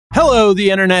Hello, the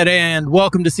internet, and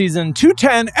welcome to season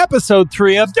 210, episode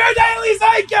 3 of The Daily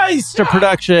Zeitgeist, a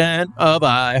production of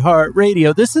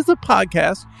iHeartRadio. This is a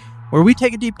podcast where we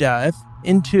take a deep dive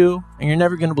into, and you're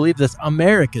never going to believe this,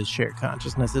 America's shared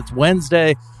consciousness. It's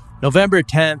Wednesday, November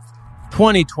 10th,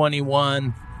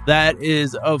 2021. That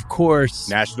is, of course,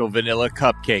 National Vanilla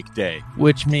Cupcake Day.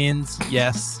 Which means,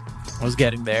 yes, I was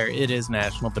getting there. It is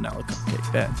National Vanilla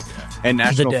Cupcake Day. And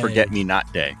National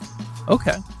Forget-Me-Not Day.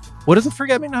 Okay. What is a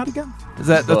Forget-Me-Not again?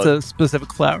 That's a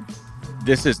specific flower?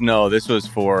 This was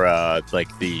for,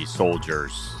 the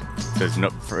soldiers. It says,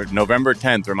 for November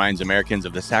 10th reminds Americans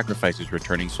of the sacrifices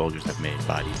returning soldiers have made,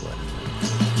 body, blood.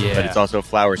 Yeah. But it's also a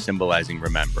flower symbolizing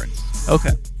remembrance.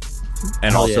 Okay.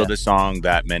 And also the song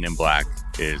that Men in Black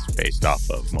is based off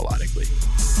of melodically.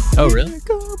 Oh, really?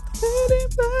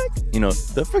 You know,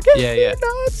 the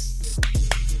Forget-Me-Nots.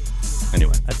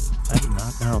 Anyway. I do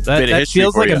not know. That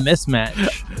feels like a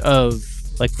mismatch of,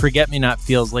 like, Forget-Me-Not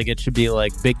feels like it should be,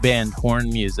 like, big band horn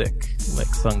music, like,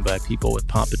 sung by people with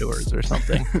pompadours or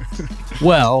something.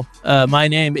 Well, my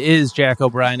name is Jack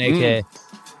O'Brien, a.k.a.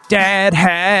 Dad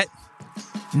Hat,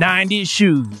 90s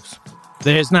shoes.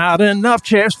 There's not enough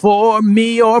chairs for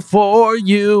me or for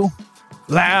you.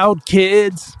 Loud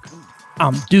kids,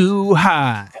 I'm due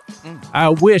high. I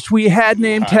wish we had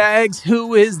name tags.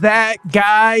 Who is that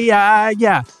guy?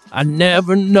 Yeah. I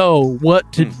never know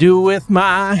what to do with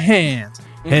my hands.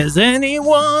 Has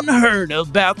anyone heard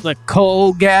about the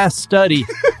coal gas study?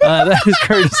 That is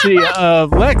courtesy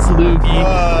of Lex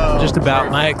Loogie. Just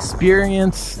about my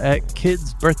experience at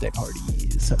kids' birthday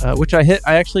parties, which I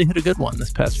actually hit a good one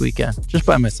this past weekend, just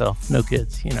by myself. No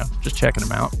kids, just checking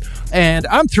them out. And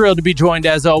I'm thrilled to be joined,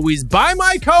 as always, by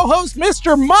my co-host,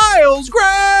 Mr. Miles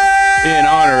Gray. In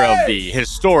honor of the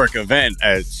historic event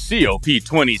at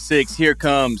COP26, here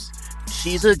comes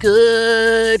She's a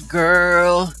Good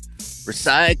Girl.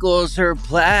 Recycles her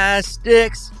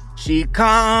plastics, she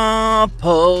composts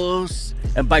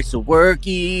and bikes to work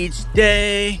each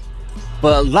day.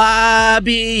 But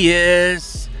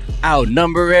lobbyists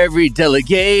outnumber every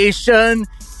delegation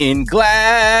in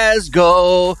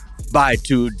Glasgow by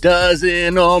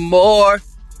 24 or more.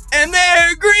 And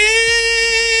they're greenwashing.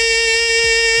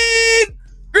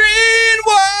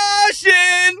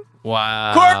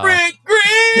 Wow. Corporate greenwashing.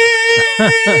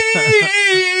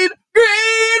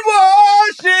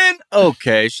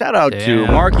 Okay, shout out to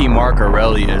Mark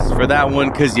Aurelius for that one,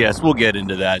 because yes, we'll get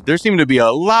into that. There seem to be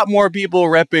a lot more people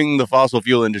repping the fossil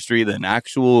fuel industry than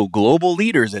actual global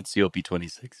leaders at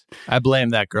COP26. I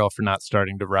blame that girl for not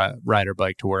starting to ride her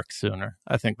bike to work sooner.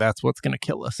 I think that's what's going to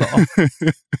kill us all.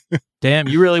 Damn,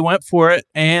 you really went for it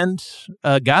and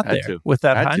got there with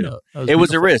that high note. It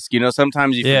was a risk.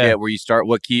 Sometimes you forget where you start,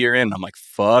 what key you're in. I'm like,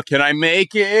 fuck, can I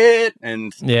make it?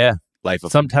 And life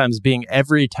of sometimes being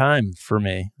every time for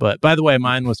me. But by the way,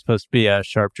 mine was supposed to be a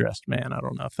sharp-dressed man. I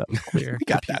don't know if that was clear. We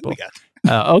got that.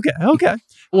 Okay.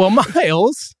 Well,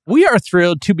 Miles, we are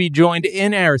thrilled to be joined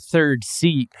in our third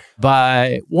seat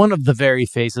by one of the very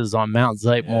faces on Mount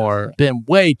Zeitmore. Been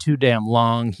way too damn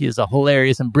long. He is a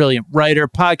hilarious and brilliant writer,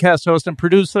 podcast host, and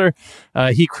producer.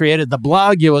 He created the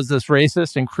blog, You Was This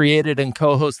Racist, and created and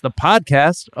co-hosts the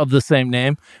podcast of the same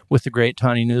name with the great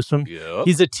Tawny Newsome. Yep.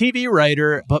 He's a TV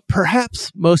writer, but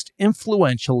perhaps most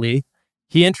influentially,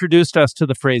 he introduced us to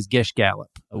the phrase Gish Gallop,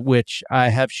 which I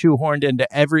have shoehorned into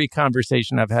every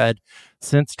conversation I've had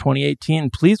since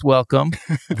 2018. Please welcome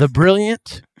the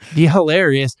brilliant, the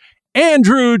hilarious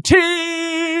Andrew T.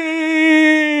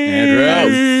 Andrew.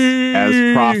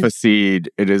 As prophesied,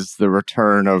 it is the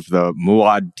return of the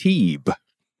Muad'Dib.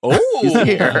 Oh, he's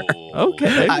here.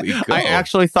 Okay. I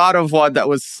actually thought of one that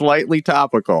was slightly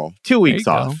topical. 2 weeks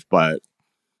off, but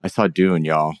I saw Dune,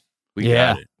 y'all. We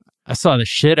got it. I saw the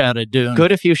shit out of Dune.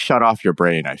 Good if you shut off your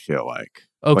brain, I feel like.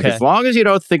 Okay. Like, as long as you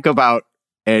don't think about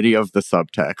any of the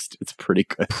subtext, it's pretty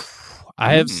good.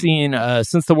 I have seen,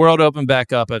 since the world opened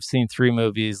back up, I've seen 3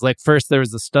 movies. Like, first there was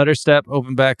the Stutter Step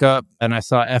open back up, and I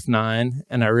saw F9,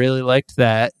 and I really liked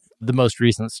that. The most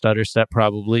recent Stutter Step,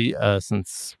 probably,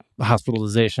 since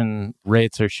hospitalization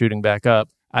rates are shooting back up.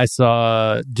 I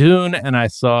saw Dune, and I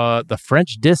saw The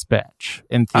French Dispatch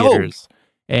in theaters.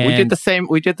 And We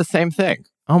did the same thing.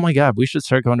 Oh my God, we should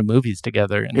start going to movies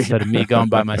together instead of me going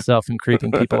by myself and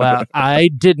creeping people out. I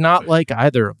did not like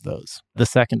either of those, the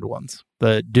second ones,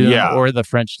 the Dune or the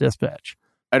French Dispatch.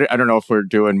 I don't know if we're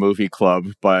doing movie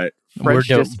club, but French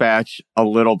Dispatch a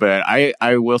little bit.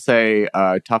 I will say,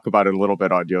 talk about it a little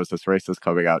bit on Dios This Racist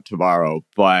coming out tomorrow,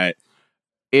 but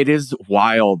it is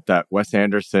wild that Wes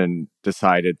Anderson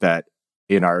decided that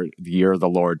in the year of the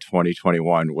Lord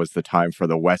 2021 was the time for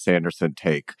the Wes Anderson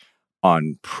take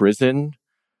on prison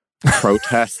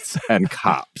protests and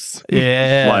cops.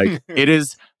 Yeah. Like, it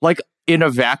is like in a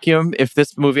vacuum, if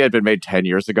this movie had been made 10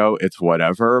 years ago, it's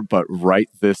whatever. But right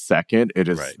this second, it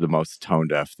is the most tone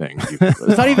deaf thing.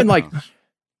 It's not even like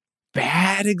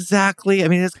bad exactly. I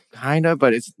mean, it's kind of,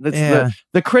 but it's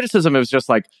the criticism is just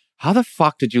like, how the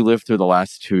fuck did you live through the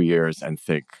last 2 years and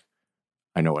think,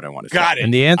 I know what I want to say? Got it.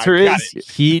 And the answer is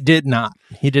he did not.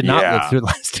 He did not live through the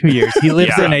last 2 years. He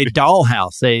lives in a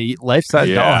dollhouse, a life-size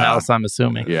dollhouse, I'm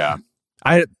assuming. Yeah.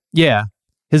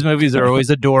 His movies are always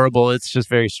adorable. It's just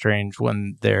very strange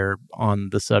when they're on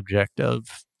the subject of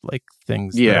like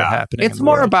things that are happening. It's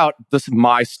more about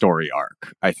my story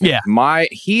arc, I think. Yeah.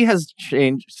 He has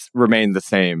remained the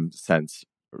same since,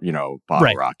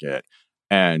 Bottle Rocket.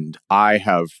 And I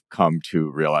have come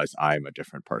to realize I'm a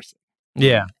different person.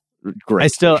 Yeah.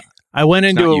 Great. I went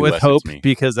into it with hope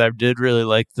because I did really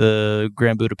like the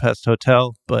Grand Budapest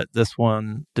Hotel, but this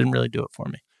one didn't really do it for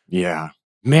me. Yeah.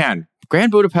 Man,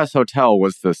 Grand Budapest Hotel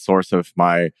was the source of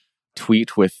my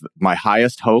tweet with my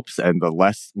highest hopes and the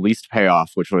least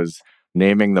payoff, which was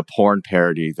naming the porn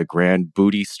parody the Grand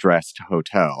Booty Stressed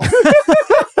Hotel.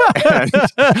 And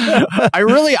I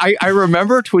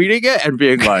remember tweeting it and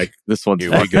being like, this one's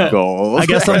fucking gold. I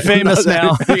guess I'm famous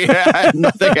now. Yeah,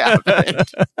 nothing happened.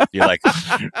 You're like,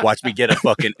 watch me get a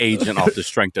fucking agent off the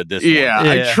strength of this one.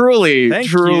 I truly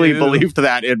believed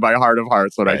that in my heart of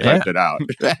hearts when I typed it out.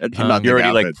 You're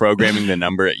already like programming the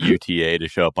number at UTA to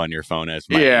show up on your phone as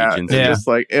my agent. Just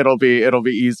like it'll be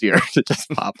easier to just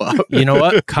pop up. You know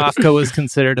what? Kafka was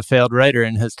considered a failed writer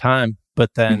in his time.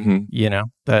 But then,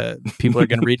 the people are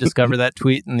going to rediscover that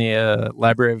tweet in the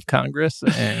Library of Congress.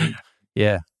 And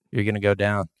you're going to go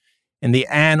down in the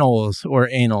annals or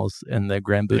anals in the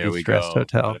Grand Budapest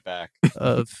Hotel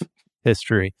of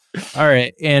history. All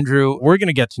right, Andrew, we're going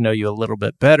to get to know you a little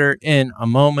bit better in a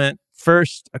moment.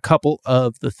 First, a couple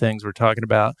of the things we're talking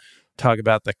about. Talk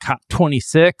about the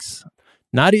COP26.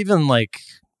 Not even like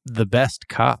the best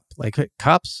COP. Like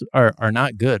cops are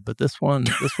not good, but this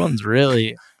one's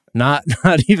really... Not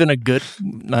even good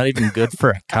for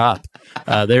a cop.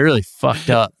 They really fucked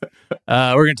up.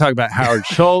 We're going to talk about Howard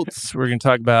Schultz. We're going to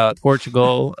talk about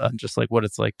Portugal, just like what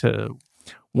it's like to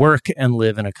work and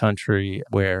live in a country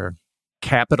where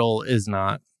capital is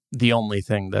not the only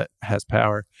thing that has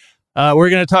power. We're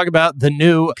going to talk about the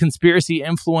new conspiracy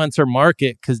influencer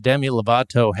market because Demi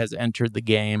Lovato has entered the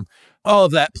game. All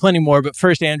of that, plenty more. But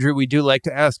first, Andrew, we do like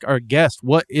to ask our guest,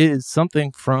 what is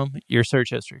something from your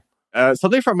search history?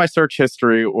 Something from my search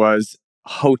history was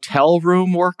hotel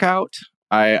room workout.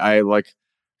 I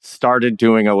started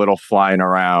doing a little flying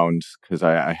around because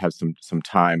I have some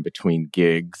time between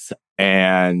gigs.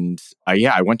 And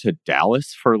I went to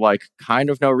Dallas for like kind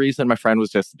of no reason. My friend was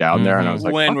just down there and I was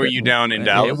like, when were you down in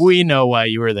Dallas? We know why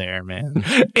you were there, man.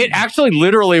 It actually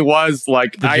literally was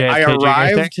like I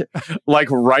arrived like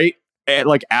right at,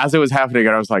 like as it was happening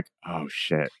and I was like, oh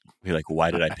shit. You're like, why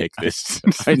did I pick this?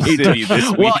 I need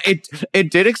to. Well,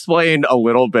 it did explain a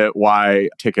little bit why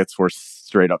tickets were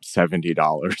straight up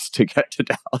 $70 to get to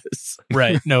Dallas.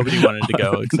 Right. Nobody wanted to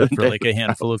go except for like a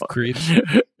handful of creeps.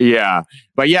 Yeah.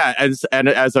 But yeah,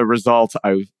 as a result,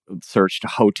 I searched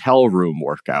hotel room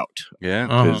workout. Yeah.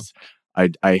 Because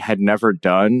I had never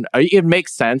done. It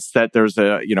makes sense that there's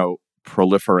a,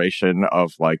 proliferation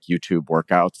of like YouTube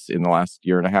workouts in the last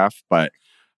year and a half. But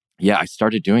yeah, I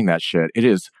started doing that shit. It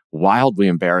is wildly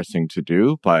embarrassing to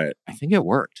do, but I think it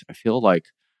worked. I feel like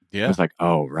I was like,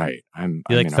 oh, right. I'm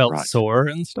like in felt a rut. sore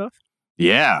and stuff?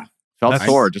 Yeah. Felt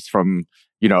sore just from,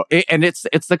 and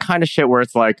it's the kind of shit where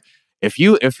it's like, if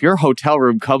your hotel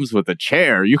room comes with a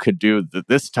chair, you could do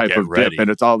this type of dip, and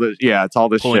it's all this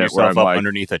pulling shit where I'm up like,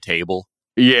 underneath a table.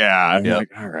 Yeah, I'm like,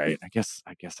 all right, I guess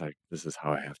this is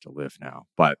how I have to live now.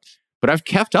 But I've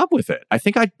kept up with it. I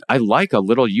think I like a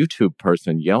little YouTube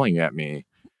person yelling at me.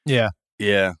 Yeah.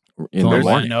 Don't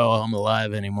want to know I'm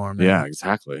alive anymore, man. Yeah,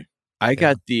 exactly. I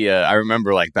got I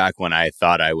remember like back when I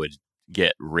thought I would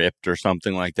get ripped or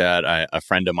something like that. A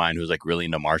friend of mine who's like really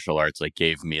into martial arts like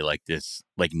gave me like this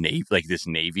this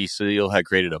Navy SEAL had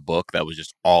created a book that was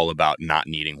just all about not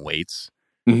needing weights.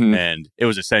 Mm-hmm. And it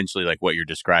was essentially like what you're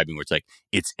describing, where it's like,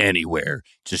 it's anywhere.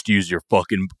 Just use your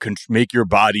fucking, make your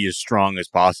body as strong as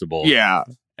possible. Yeah.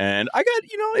 And I got,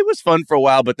 it was fun for a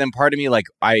while, but then part of me, like,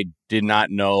 I did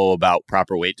not know about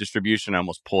proper weight distribution. I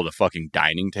almost pulled a fucking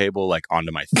dining table, like,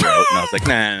 onto my throat. And I was like,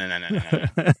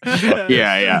 nah.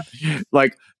 Yeah.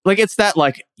 Like it's that,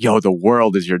 like, yo, the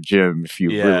world is your gym if you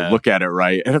really look at it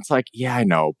right. And it's like, yeah, I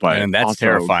know, but. And that's also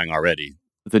terrifying already.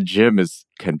 The gym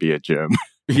can be a gym.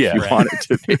 Yeah, if you want it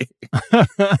to be.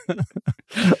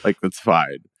 Like, that's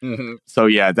fine. Mm-hmm. So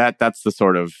yeah, that's the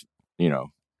sort of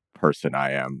person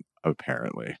I am,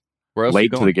 apparently. Where else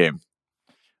late to the game.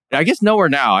 I guess nowhere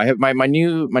now. I have my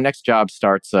next job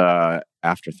starts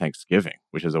after Thanksgiving,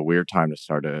 which is a weird time to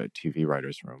start a TV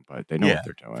writer's room, but they know what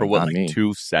they're doing. For what, like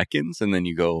 2 seconds, and then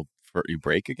you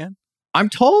break again? I'm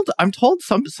told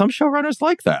some showrunners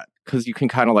like that because you can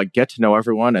kind of like get to know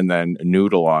everyone and then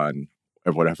noodle on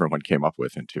what everyone came up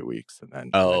with in 2 weeks, and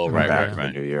then come back to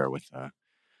the new year with.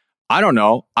 I don't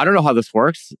know how this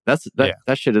works.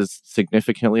 That shit is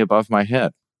significantly above my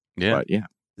head. Yeah, but yeah.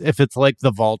 If it's like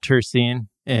the Walter scene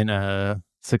in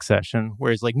Succession,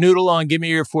 where he's like, noodle on, give me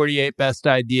your 48 best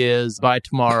ideas by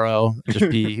tomorrow. Just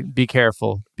be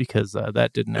careful, because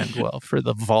that didn't end well for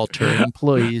the Walter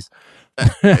employees.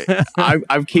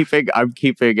 I'm keeping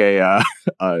a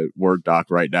Word doc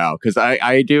right now because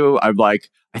I'm like,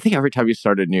 I think every time you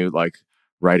start a new like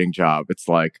writing job, it's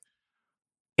like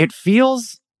it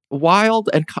feels wild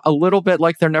and a little bit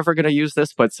like they're never going to use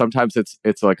this, but sometimes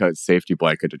it's like a safety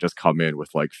blanket to just come in with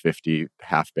like 50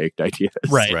 half-baked ideas.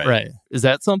 Right. Is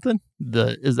that something?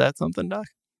 Doc?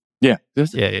 Yeah.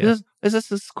 Is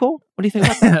this cool? What do you think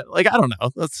about that? Like, I don't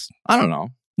know. I don't know.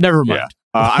 Never mind. Yeah.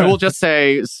 I will just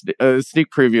say, sneak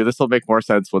preview. This will make more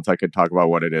sense once I can talk about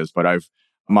what it is. But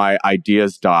my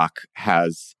ideas doc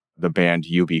has the band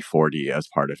UB40 as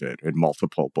part of it in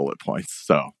multiple bullet points.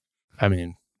 So, I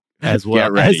mean, as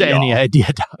well as any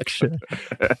idea doc should.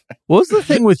 What was the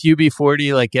thing with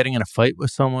UB40? Like getting in a fight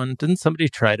with someone? Didn't somebody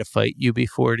try to fight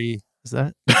UB40? Is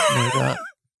that made up?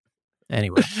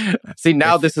 Anyway, see,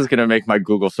 now this is going to make my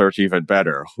Google search even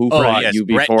better. Who fought UB40?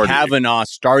 Brett Kavanaugh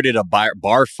started a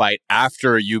bar fight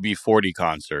after a UB40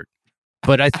 concert.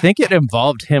 But I think it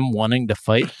involved him wanting to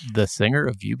fight the singer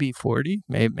of UB40.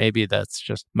 Maybe that's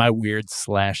just my weird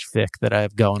 /fic that I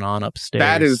have going on upstairs.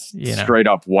 That is straight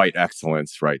up white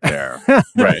excellence right there.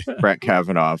 Right. Brett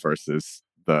Kavanaugh versus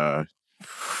the...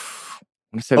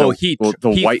 he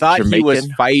white thought Jamaican? He was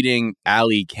fighting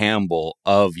Ali Campbell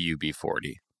of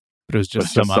UB40. But it was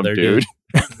just some other dude.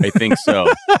 I think so.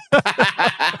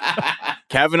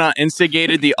 Kavanaugh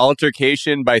instigated the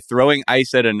altercation by throwing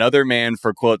ice at another man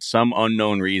for, quote, some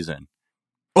unknown reason.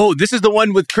 Oh, this is the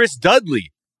one with Chris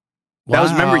Dudley. Wow.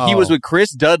 Remember, he was with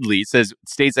Chris Dudley.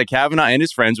 States that Kavanaugh and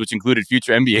his friends, which included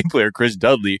future NBA player Chris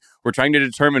Dudley, were trying to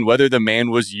determine whether the man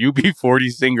was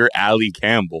UB40 singer Ali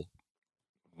Campbell.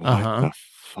 What the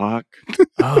fuck?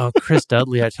 Oh, Chris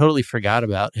Dudley. I totally forgot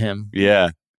about him. Yeah.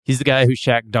 He's the guy who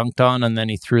Shaq dunked on and then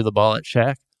he threw the ball at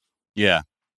Shaq? Yeah.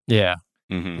 Yeah.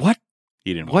 Mm-hmm. What?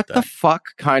 He didn't. What the fuck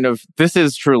kind of... This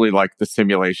is truly like the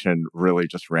simulation really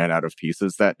just ran out of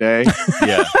pieces that day.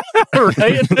 Yeah.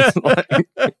 Right?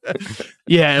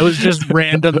 Yeah, it was just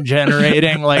random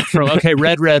generating, like from,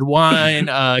 red wine.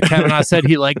 Kavanaugh said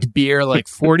he liked beer like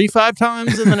 45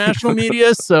 times in the national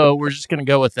media, so we're just going to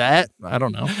go with that. I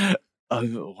don't know.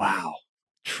 Wow.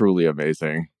 Truly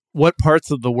amazing. What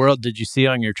parts of the world did you see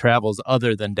on your travels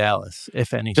other than Dallas,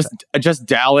 if anything? Just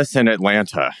Dallas and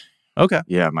Atlanta. Okay.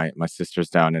 Yeah, my sister's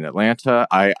down in Atlanta.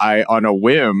 I on a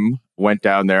whim went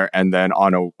down there, and then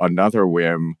on another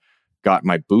whim got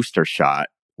my booster shot.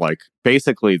 Like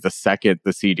basically the second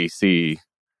the CDC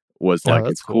was like,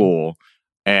 it's cool.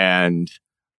 And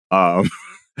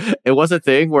it was a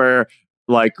thing where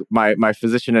like my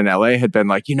physician in LA had been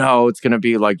like, it's going to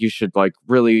be like, you should like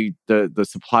really, the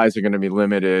supplies are going to be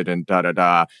limited and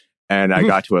da-da-da. And I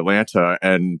got to Atlanta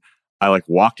and I like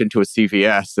walked into a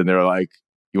CVS and they were like,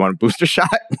 you want a booster shot?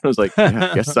 I was like,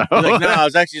 yeah, I guess so. Like, no, I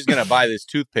was actually just going to buy this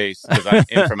toothpaste because I'm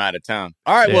in from out of town.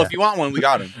 All right, well, if you want one, we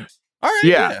got them. All right.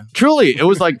 Yeah, truly. It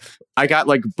was like, I got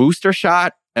like booster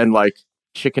shot and like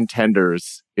chicken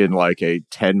tenders in like a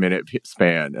 10-minute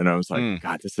span. And I was like,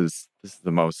 God, this is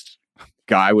the most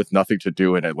guy with nothing to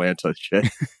do in Atlanta shit.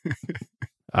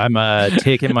 I'm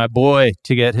taking my boy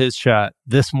to get his shot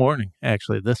this morning,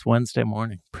 actually, this Wednesday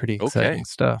morning. Pretty exciting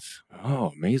stuff.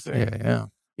 Oh, amazing. Yeah.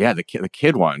 Yeah, the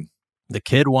kid one. The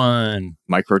kid one.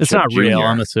 Microchip It's not Jr. real.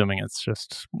 I'm assuming it's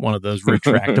just one of those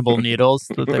retractable needles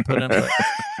that they put in.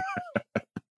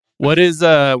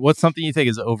 What's something you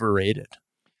think is overrated?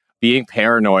 Being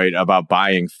paranoid about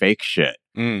buying fake shit.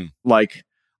 Like,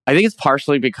 I think it's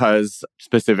partially because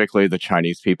specifically the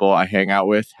Chinese people I hang out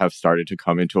with have started to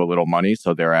come into a little money,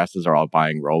 so their asses are all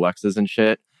buying Rolexes and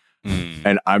shit.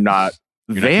 And I'm not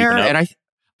there. And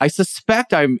I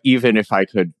suspect even if I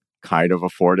could kind of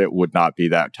afford it, would not be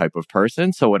that type of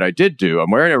person. So what I did do,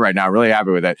 I'm wearing it right now, I'm really happy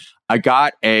with it. I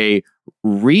got a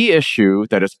reissue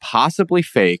that is possibly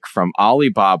fake from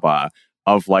Alibaba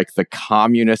of like the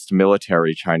communist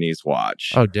military Chinese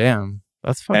watch. Oh, damn.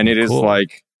 That's fucking And it cool. is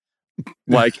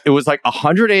like it was like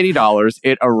 $180.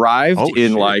 It arrived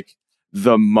in like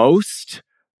the most,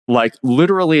 like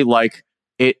literally like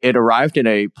it arrived in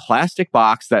a plastic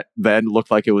box that then looked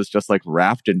like it was just like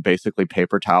wrapped in basically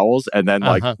paper towels, and then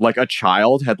like a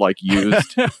child had like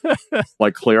used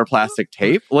like clear plastic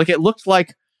tape. Like it looked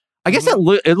like, I guess it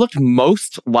looked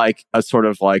most like a sort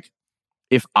of like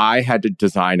if I had to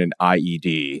design an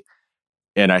IED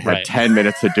and I had 10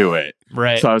 minutes to do it.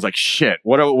 Right. So I was like, shit,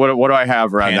 what do I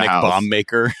have around Panic the house? bomb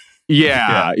maker.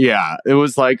 Yeah. It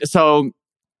was like, so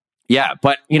yeah,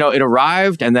 but it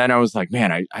arrived, and then I was like,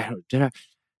 man, did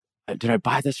I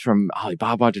buy this from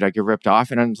Alibaba? Did I get ripped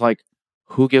off? And I was like,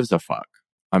 who gives a fuck?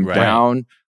 I'm down.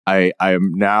 I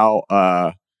am now,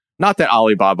 not that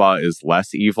Alibaba is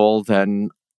less evil than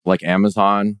like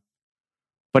Amazon,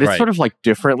 but it's sort of like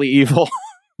differently evil.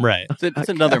 Right. It's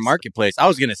another marketplace. I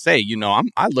was going to say,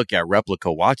 I look at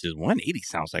replica watches. 180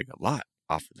 sounds like a lot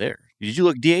off of there. Did you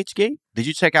look DHgate? Did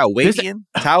you check out Wadian?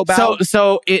 Taobao?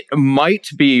 So it might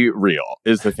be real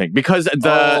is the thing, because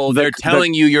they're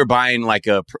telling you you're buying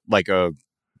the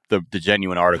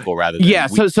genuine article rather than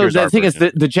so the thing is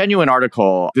the genuine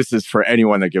article, this is for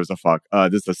anyone that gives a fuck.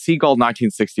 This is a Seagull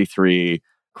 1963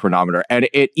 chronometer, and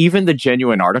even the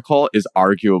genuine article is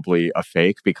arguably a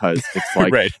fake, because it's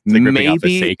like right. It's like ripping off a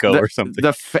Seiko or something.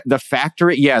 The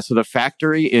factory, so the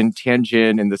factory in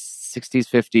Tianjin in the 60s,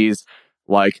 50s,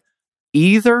 like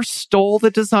either stole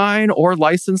the design or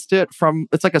licensed it from,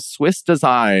 it's like a Swiss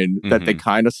design that they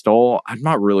kind of stole. I'm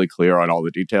not really clear on all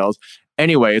the details.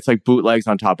 Anyway, it's like bootlegs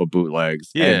on top of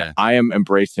bootlegs. Yeah. And I am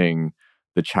embracing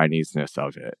the Chinese-ness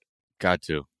of it. Got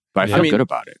to. But I feel good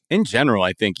about it. In general,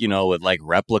 I think, with like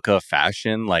replica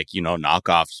fashion, like,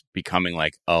 knockoffs becoming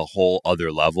like a whole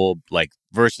other level, like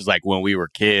versus like when we were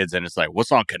kids and it's like,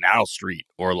 what's on Canal Street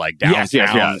or like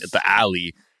downtown at the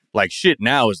alley? Like shit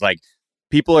now is like,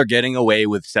 people are getting away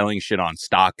with selling shit on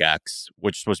StockX,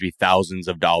 which is supposed to be thousands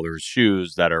of dollars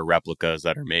shoes that are replicas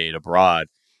that are made abroad.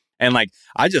 And like,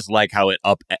 I just like how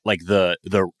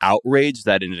the outrage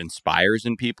that it inspires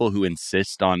in people who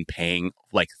insist on paying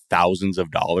like thousands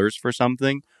of dollars for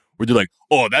something, where they're like,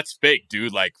 oh, that's fake,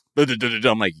 dude. Like,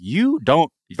 I'm like, you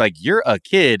don't, like, you're a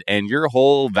kid and your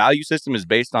whole value system is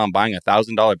based on buying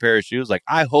 $1,000 pair of shoes. Like,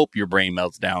 I hope your brain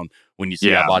melts down when you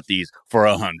see I bought these for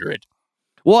 $100.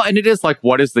 Well, and it is like,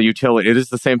 what is the utility? It is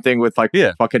the same thing with like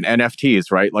fucking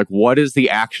NFTs, right? Like, what is the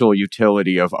actual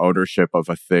utility of ownership of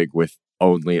a thing with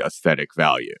only aesthetic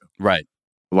value? Right.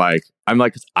 Like, I'm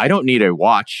like, I don't need a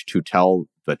watch to tell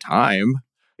the time.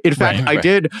 In fact,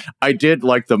 I did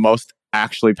like the most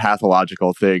actually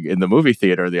pathological thing in the movie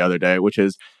theater the other day, which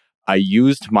is I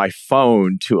used my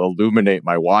phone to illuminate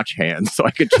my watch hands so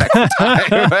I could check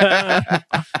the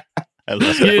time.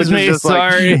 Excuse me,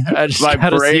 sorry. My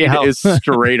brain is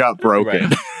straight up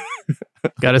broken.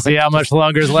 Got to see how much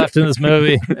longer is left in this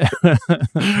movie.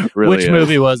 Really Which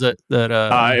movie was it? That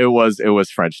it was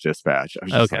French Dispatch. I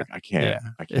was just like, I can't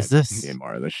is this see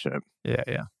more of this shit.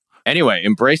 Yeah. Anyway,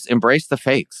 embrace the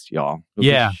fakes, y'all. Who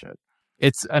gives a shit?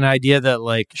 It's an idea that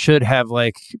like should have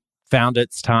like found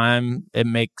its time. It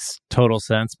makes total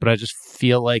sense, but I just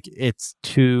feel like it's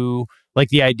too, like,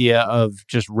 the idea of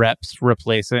just reps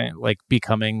replacing, like,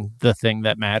 becoming the thing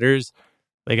that matters.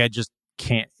 Like, I just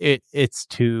can't. It's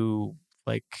too,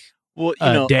 like,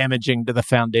 damaging to the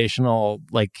foundational,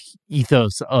 like,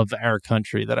 ethos of our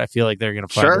country that I feel like they're going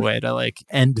to find a way to, like,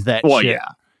 end that shit.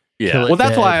 Yeah. Well,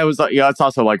 that's why I was like, it's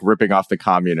also like ripping off the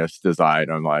communist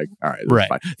design. I'm like, all right, this is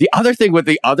fine. The other thing with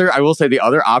I will say the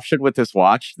other option with this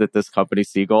watch that this company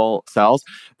Seagull sells,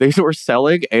 they were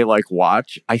selling a like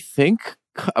watch. I think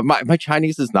my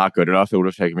Chinese is not good enough. It would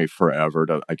have taken me forever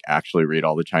to like actually read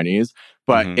all the Chinese,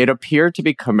 but it appeared to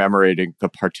be commemorating the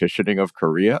partitioning of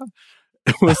Korea.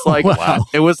 It was like,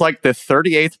 It was like the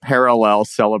 38th parallel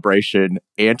celebration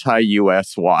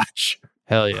anti-US watch.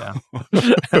 Hell yeah.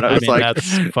 And I was like,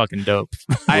 that's fucking dope.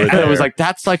 I was like,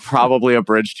 that's like probably a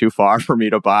bridge too far for me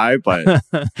to buy, but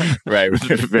right,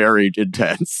 very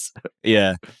intense.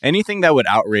 Yeah. Anything that would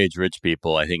outrage rich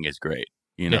people, I think is great.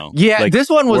 Yeah, like, this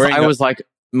one was, I was like,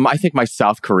 I think my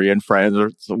South Korean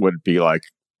friends would be like,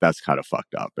 that's kind of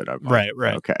fucked up. And I'm like,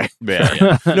 right. Okay.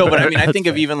 Yeah. No, but I mean, I think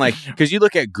of even like, because you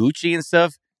look at Gucci and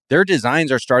stuff, their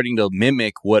designs are starting to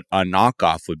mimic what a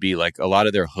knockoff would be. Like a lot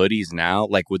of their hoodies now,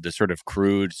 like with the sort of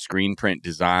crude screen print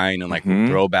design and like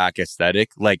throwback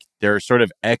aesthetic, like they're sort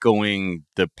of echoing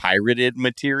the pirated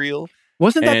material.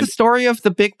 Wasn't that the story of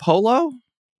the big polo?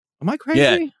 Am I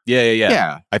crazy?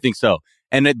 Yeah. I think so.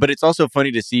 But it's also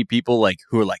funny to see people like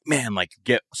who are like, man, like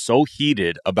get so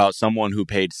heated about someone who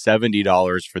paid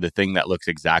 $70 for the thing that looks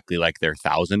exactly like their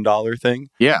 $1,000 thing.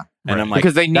 Yeah. And I'm like,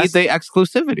 because they need the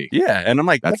exclusivity. Yeah. And I'm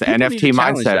like, that's the NFT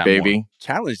mindset, baby.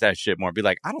 Challenge that shit more. Be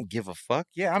like, I don't give a fuck.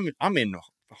 Yeah, I'm in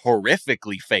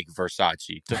horrifically fake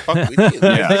Versace to fuck with you.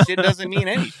 This shit doesn't mean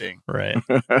anything. Right.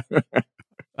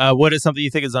 What is something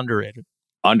you think is underrated?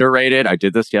 Underrated. I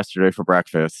did this yesterday for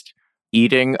breakfast.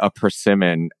 Eating a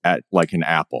persimmon at like an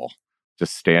apple,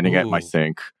 just standing at my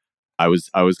sink. I was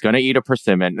gonna eat a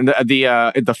persimmon,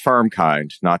 the firm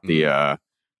kind, not the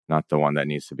one that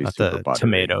needs to be not super the buttery.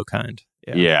 Tomato kind.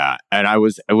 Yeah. And I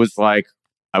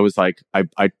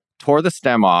tore the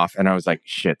stem off, and I was like,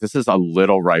 shit, this is a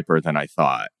little riper than I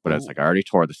thought. But it's like, I already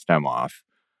tore the stem off.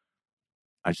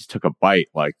 I just took a bite,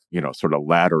 like, sort of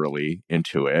laterally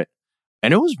into it.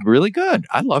 And it was really good.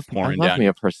 I love me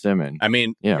a persimmon. I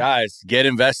mean, guys, get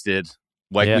invested.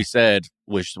 Like we said,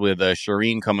 with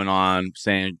Shireen coming on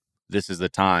saying this is the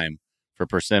time for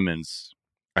persimmons.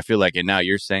 I feel like, and now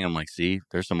you're saying, I'm like, see,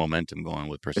 there's some momentum going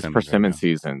with persimmons. It's persimmon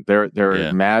season.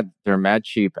 They're mad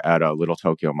cheap at a Little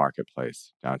Tokyo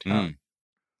marketplace downtown.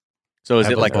 So is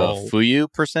it like a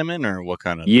Fuyu persimmon or what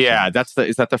kind of? Yeah,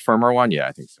 is that the firmer one? Yeah,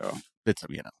 I think so. It's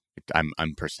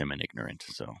I'm persimmon ignorant,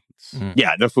 so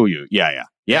yeah, the Fuyu. Yeah.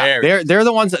 They're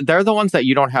the ones that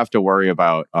you don't have to worry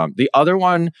about. The other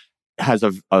one has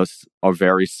a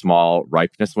very small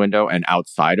ripeness window, and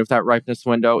outside of that ripeness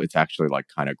window, it's actually like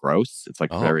kind of gross. It's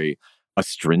like very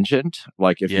astringent.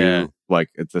 Like if you like,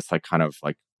 it's this like kind of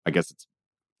like, I guess it's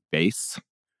base.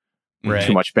 Right.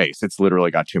 Too much base. It's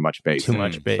literally got too much base. Too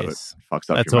much base. So it fucks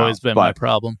up. That's your always mouth. been my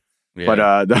problem. Yeah.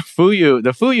 But the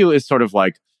Fuyu is sort of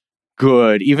like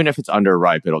good. Even if it's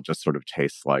underripe, it'll just sort of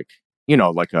taste like,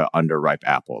 like a underripe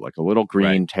apple, like a little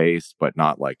green taste, but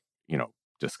not like,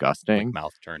 disgusting. Like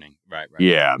mouth turning. Right.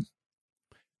 Yeah.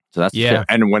 So that's shit.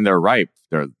 And when they're ripe,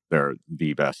 they're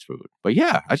the best food. But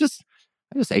yeah, I just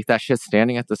ate that shit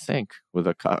standing at the sink with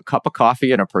a cup of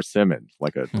coffee and a persimmon,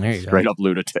 like a straight up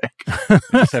lunatic.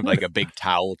 Just have like a big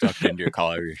towel tucked into your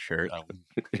collar of your shirt.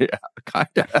 Yeah, kind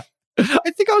of.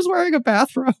 I think I was wearing a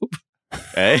bathrobe.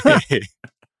 Hey. I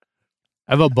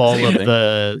have a bowl of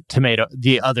the tomato,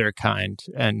 the other kind,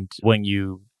 and when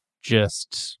you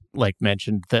just like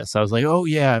mentioned this, I was like, oh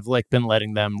yeah, I've like been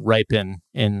letting them ripen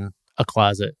in a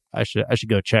closet. I should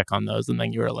go check on those. And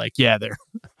then you were like, yeah,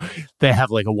 they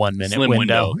have like a 1 minute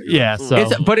window. Yeah, so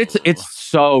it's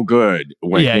so good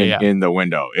when in the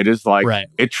window. It is like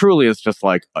it truly is just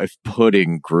like if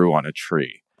pudding grew on a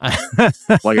tree.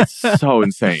 Like it's so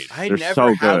insane. They're never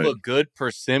so have good. a good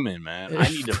persimmon, man. I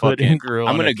need to fucking.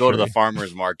 I'm gonna go to the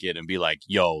farmer's market and be like,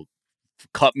 yo,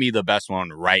 cut me the best one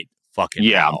right fucking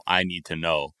now. I need to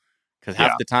know. Because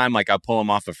half the time, like, I pull them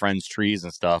off of friends' trees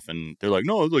and stuff, and they're like,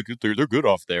 no, like, they're good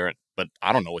off there. But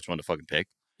I don't know which one to fucking pick.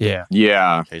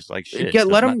 Yeah. Tastes like shit.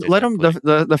 Let them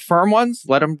the firm ones,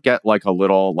 let them get like a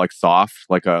little like soft,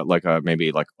 like a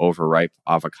maybe like overripe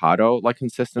avocado like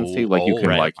consistency. Like you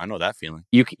can like, I know that feeling.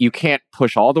 You can't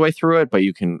push all the way through it, but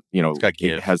you can,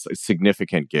 it has a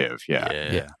significant give.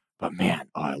 Yeah. But man,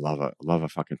 I love a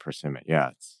fucking persimmon. Yeah.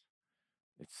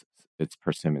 It's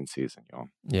persimmon season, y'all.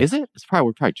 Yeah. Is it?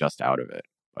 We're probably just out of it,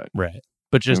 but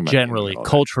But just generally,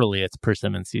 culturally, it's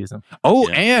persimmon season. Oh,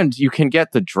 and you can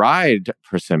get the dried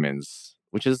persimmons,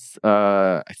 which is,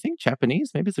 I think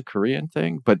Japanese. Maybe it's a Korean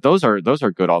thing, but those are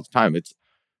good all the time. It's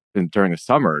during the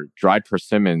summer, dried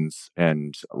persimmons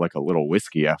and like a little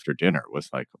whiskey after dinner was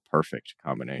like a perfect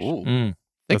combination.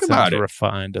 Think about it.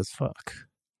 Refined as fuck.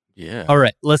 Yeah. All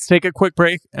right, let's take a quick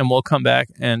break, and we'll come back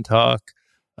and talk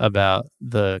about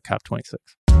the COP26.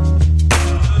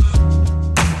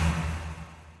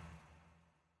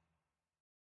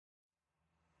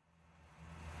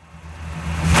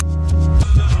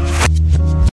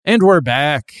 And we're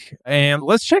back, and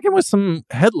let's check in with some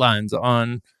headlines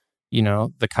on,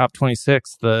 the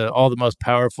COP26, all the most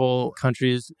powerful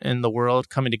countries in the world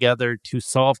coming together to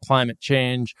solve climate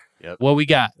change. Yep. What we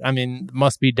got? I mean,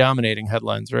 must be dominating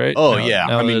headlines, right? Oh, yeah.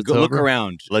 I mean, look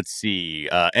around. Let's see.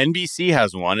 NBC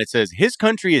has one. It says his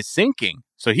country is sinking,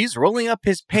 so he's rolling up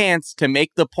his pants to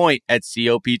make the point at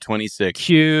COP26.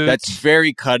 Cute. That's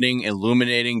very cutting,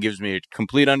 illuminating, gives me a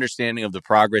complete understanding of the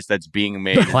progress that's being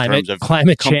made in terms of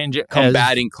climate change,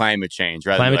 combating climate change.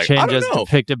 Climate change as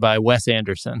depicted by Wes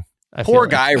Anderson. Poor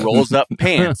guy rolls up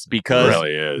pants because it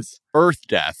really is Earth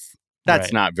death.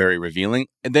 That's not very revealing.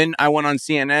 And then I went on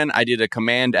CNN. I did a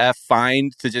Command F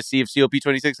find to just see if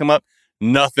COP26 come up.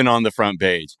 Nothing on the front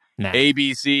page. Nah.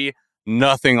 ABC,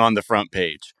 nothing on the front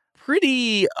page.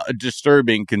 Pretty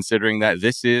disturbing considering that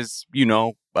this is,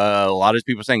 a lot of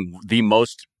people saying the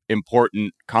most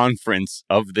important conference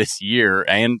of this year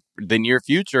and the near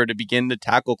future to begin to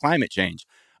tackle climate change.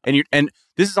 And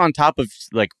this is on top of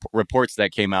like reports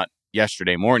that came out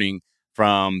yesterday morning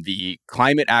from the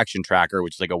Climate Action Tracker,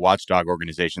 which is like a watchdog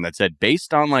organization that said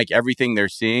based on like everything they're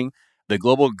seeing, the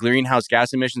global greenhouse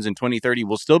gas emissions in 2030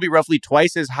 will still be roughly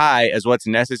twice as high as what's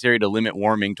necessary to limit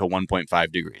warming to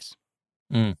 1.5 degrees.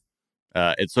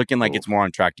 It's looking like it's more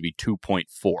on track to be 2.4.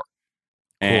 Cool.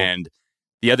 And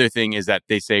the other thing is that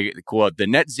they say, quote, the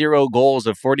net zero goals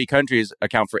of 40 countries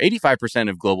account for 85%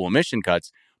 of global emission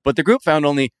cuts, but the group found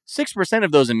only 6%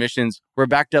 of those emissions were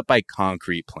backed up by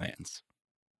concrete plans.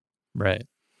 Right.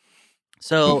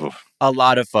 So a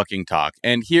lot of fucking talk.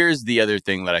 And here's the other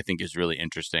thing that I think is really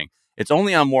interesting. It's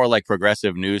only on more like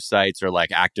progressive news sites or like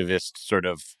activist sort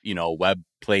of, web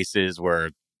places where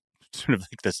sort of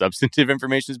like the substantive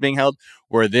information is being held,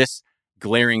 where this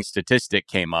glaring statistic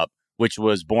came up, which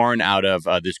was born out of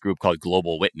this group called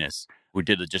Global Witness, who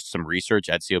did just some research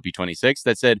at COP26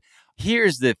 that said,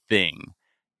 here's the thing,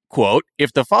 quote,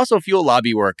 if the fossil fuel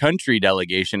lobby were a country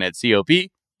delegation at COP,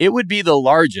 it would be the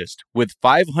largest with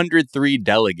 503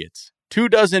 delegates,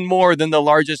 24 more than the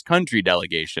largest country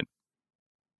delegation.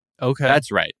 Okay.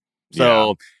 That's right.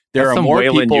 So there are some more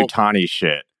Wayland people. Yutani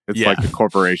shit. It's like the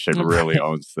corporation really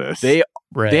owns this. They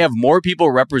have more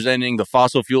people representing the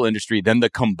fossil fuel industry than the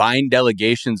combined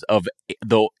delegations of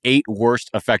the 8 worst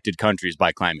affected countries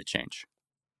by climate change.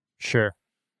 Sure.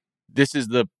 This is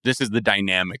the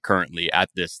dynamic currently at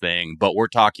this thing, but we're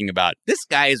talking about this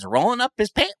guy is rolling up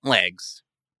his pant legs.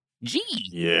 Gee.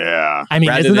 Yeah. I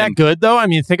mean, isn't that good, though? I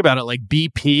mean, think about it. Like,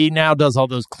 BP now does all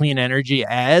those clean energy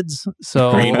ads.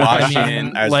 So,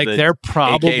 greenwashing, like, they're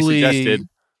probably... suggested.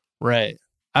 Right.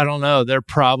 I don't know. They're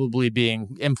probably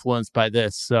being influenced by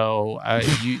this. So,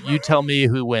 you tell me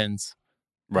who wins.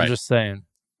 Right. I'm just saying.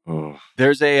 There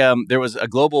was a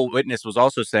Global Witness was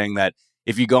also saying that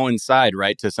if you go inside,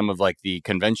 right, to some of like the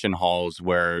convention halls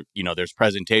where, there's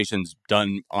presentations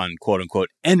done on quote unquote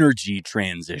energy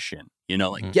transition,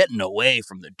 like getting away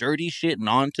from the dirty shit and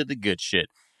onto the good shit.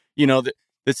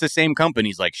 It's the same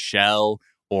companies like Shell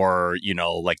or,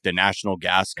 like the national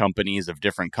gas companies of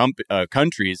different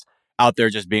countries out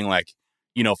there just being like,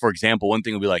 for example, one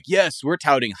thing will be like, yes, we're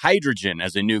touting hydrogen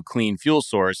as a new clean fuel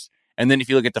source. And then if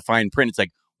you look at the fine print, it's like,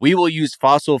 we will use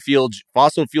fossil fuel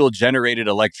generated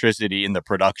electricity in the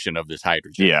production of this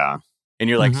hydrogen. Yeah. And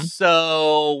you're like,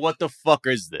 so what the fuck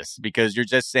is this? Because you're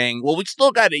just saying, well, we still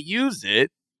got to use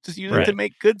it. Just use it to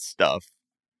make good stuff.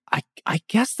 I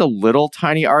guess the little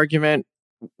tiny argument,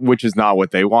 which is not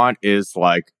what they want, is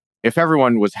like, if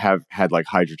everyone had like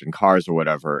hydrogen cars or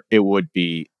whatever, it would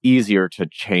be easier to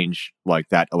change like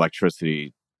that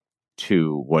electricity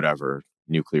to whatever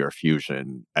nuclear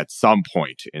fusion at some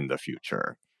point in the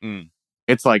future.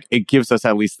 It's like it gives us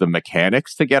at least the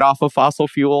mechanics to get off of fossil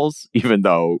fuels, even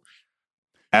though,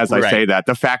 as I say that,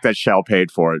 the fact that Shell paid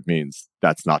for it means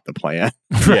that's not the plan.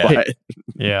 Right.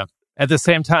 Yeah. At the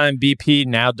same time, BP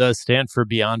now does stand for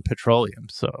Beyond Petroleum.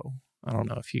 So I don't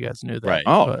know if you guys knew that.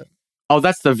 Right. Oh,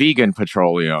 that's the vegan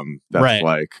petroleum that's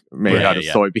like made out of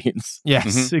soybeans.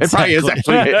 Yes, exactly. It probably is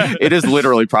actually. It is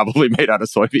literally probably made out of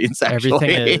soybeans, actually.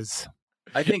 Everything is.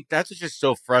 I think that's what's just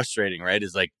so frustrating, right?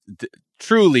 Is like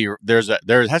truly there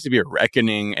has to be a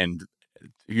reckoning and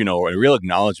a real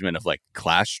acknowledgement of like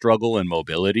class struggle and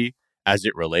mobility as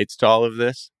it relates to all of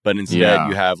this. But instead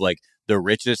you have like the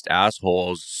richest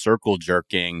assholes circle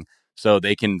jerking so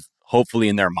they can hopefully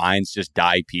in their minds just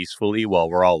die peacefully while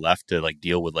we're all left to like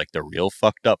deal with like the real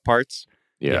fucked up parts.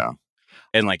 Yeah.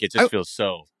 And like it just feels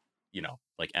so,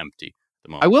 like empty.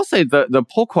 I will say the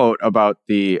pull quote about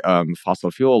the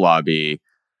fossil fuel lobby,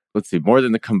 let's see, more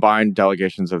than the combined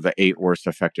delegations of the 8 worst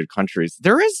affected countries.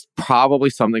 There is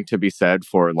probably something to be said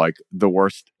for like the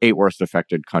 8 worst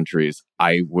affected countries.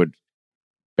 I would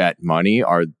bet money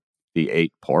are the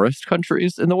 8 poorest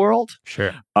countries in the world.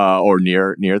 Sure. Or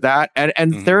near that.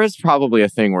 And there is probably a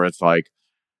thing where it's like,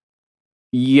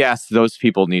 yes, those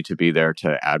people need to be there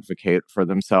to advocate for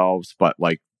themselves, but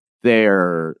like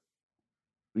their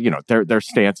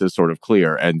stance is sort of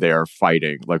clear and they're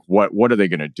fighting. Like, what are they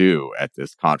going to do at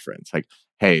this conference? Like,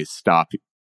 hey, stop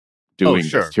doing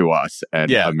this to us.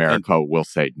 And America will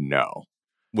say no.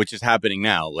 Which is happening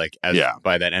now, like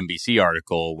by that NBC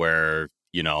article where,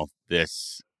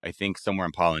 this, I think somewhere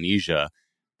in Polynesia,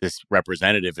 this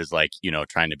representative is like,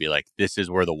 trying to be like, this is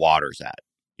where the water's at,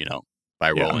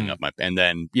 by rolling up my... And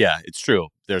then, it's true.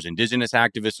 There's indigenous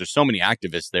activists. There's so many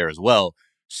activists there as well,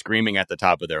 screaming at the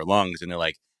top of their lungs, and they're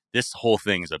like, this whole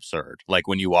thing is absurd. Like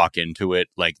when you walk into it,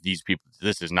 like these people,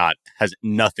 has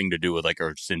nothing to do with like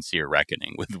a sincere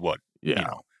reckoning with what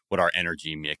what our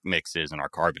energy mix is and our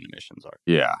carbon emissions are.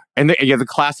 Yeah. And the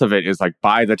class of it is like,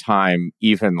 by the time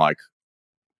even like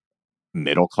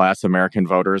middle class American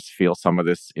voters feel some of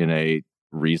this in a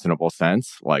reasonable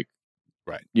sense, like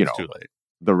it's too late.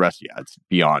 The rest, it's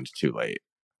beyond too late.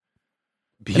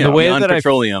 Beyond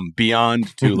petroleum,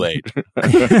 beyond too late.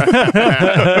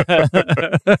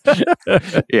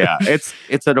 Yeah, it's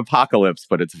an apocalypse,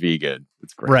 but it's vegan.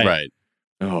 It's great. Right.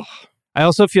 Oh. I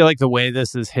also feel like the way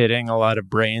this is hitting a lot of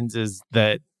brains is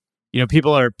that,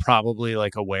 people are probably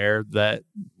like aware that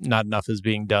not enough is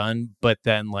being done, but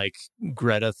then like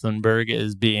Greta Thunberg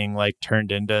is being like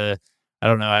turned into, I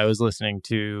don't know, I was listening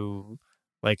to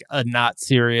like a not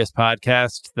serious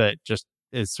podcast that just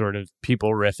is sort of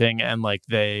people riffing, and like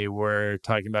they were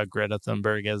talking about Greta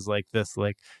Thunberg as like this,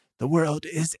 like the world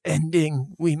is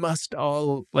ending, we must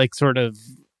all like sort of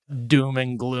doom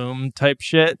and gloom type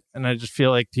shit. And I just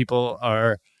feel like people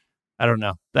are, I don't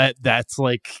know, that's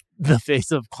like the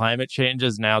face of climate change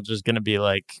is now just going to be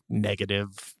like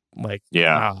negative. Like,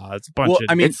 it's a bunch of...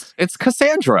 I mean, it's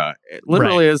Cassandra. It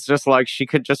literally is just like she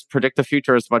could just predict the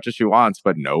future as much as she wants,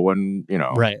 but no one,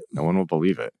 no one will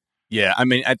believe it. Yeah, I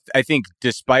mean, I think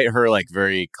despite her like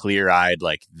very clear-eyed,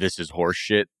 like this is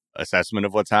horseshit assessment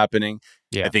of what's happening,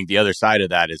 I think the other side of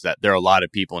that is that there are a lot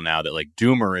of people now that like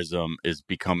doomerism is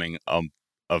becoming an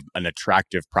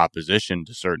attractive proposition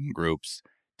to certain groups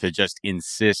to just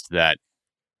insist that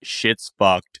shit's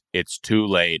fucked, it's too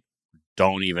late,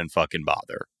 don't even fucking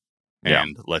bother.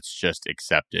 And let's just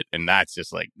accept it. And that's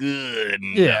just like,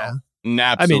 no,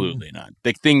 absolutely not.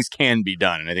 Like, things can be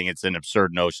done. And I think it's an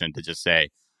absurd notion to just say,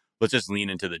 let's just lean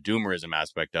into the doomerism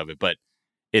aspect of it. But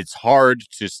it's hard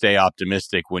to stay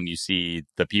optimistic when you see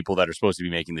the people that are supposed to be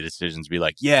making the decisions be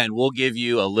like, yeah, and we'll give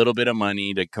you a little bit of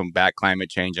money to combat climate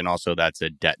change. And also that's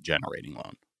a debt generating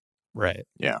loan. Right.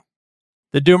 Yeah.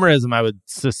 The doomerism, I would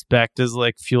suspect, is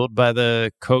like fueled by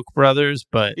the Koch brothers,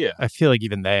 but I feel like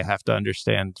even they have to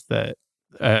understand that,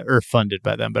 or funded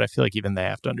by them, but I feel like even they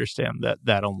have to understand that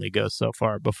that only goes so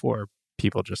far before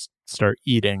people just start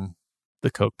eating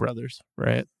the Koch brothers,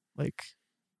 right? Like,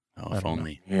 if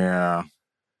only. Yeah.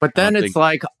 But then it's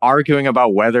like arguing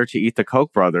about whether to eat the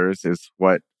Koch brothers is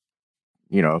what,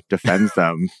 defends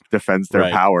them, defends their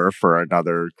power for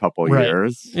another couple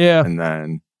years. Yeah. And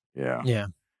then, Yeah.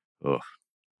 Ugh.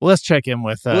 Well, let's check in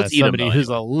with somebody who's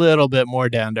a little bit more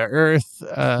down to earth,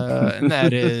 and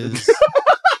that is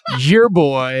your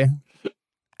boy,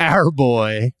 our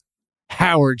boy,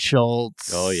 Howard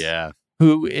Schultz. Oh, yeah.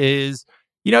 Who is,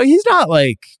 he's not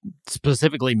like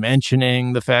specifically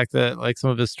mentioning the fact that like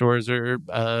some of his stores are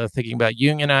thinking about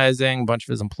unionizing. A bunch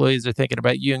of his employees are thinking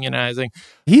about unionizing.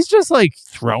 He's just like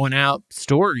throwing out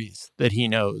stories that he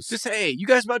knows. Just, hey, you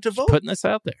guys about to vote? Putting this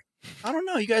out there. I don't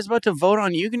know. You guys about to vote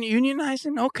on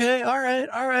unionizing? Okay, all right.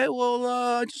 Well,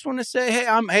 I just want to say, hey,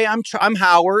 I'm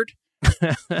Howard,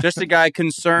 just a guy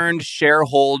concerned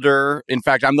shareholder. In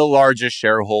fact, I'm the largest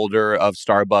shareholder of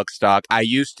Starbucks stock. I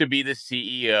used to be the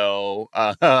CEO,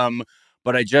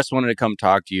 but I just wanted to come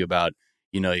talk to you about,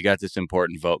 you got this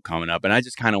important vote coming up, and I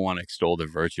just kind of want to extol the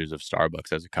virtues of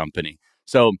Starbucks as a company.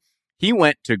 So he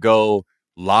went to go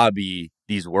lobby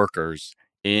these workers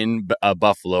in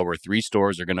Buffalo, where 3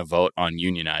 stores are going to vote on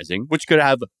unionizing, which could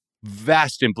have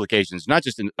vast implications, not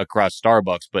just across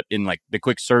Starbucks, but in like the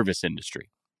quick service industry,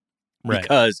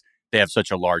 because they have such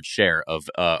a large share of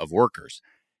workers.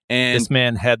 And this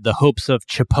man had the hopes of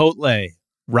Chipotle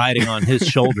riding on his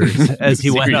shoulders as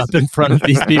he went up in front of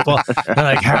these people. They're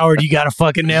like, Howard, you got to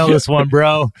fucking nail this one,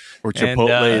 bro. Or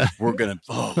Chipotle, we're going to,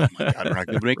 oh my God, we're not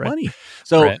going to make money.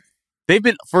 So they've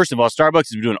been, first of all, Starbucks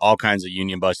has been doing all kinds of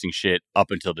union busting shit up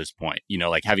until this point.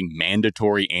 Like having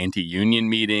mandatory anti-union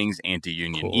meetings,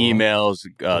 anti-union emails.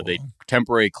 They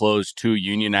temporarily closed 2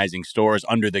 unionizing stores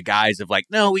under the guise of like,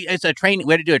 no, it's a training.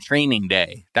 We had to do a training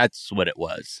day. That's what it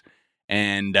was.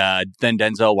 And then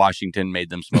Denzel Washington made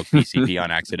them smoke PCP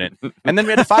on accident. And then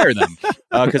we had to fire them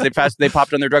because they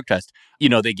popped on their drug test.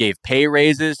 They gave pay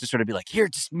raises to sort of be like, here,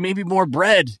 just maybe more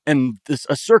bread and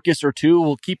a circus or 2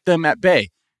 will keep them at bay.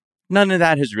 None of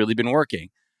that has really been working.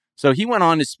 So he went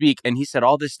on to speak and he said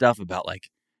all this stuff about like,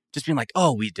 just being like,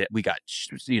 oh, we got,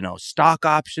 stock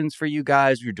options for you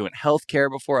guys. We were doing healthcare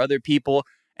before other people.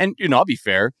 And, I'll be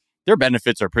fair, their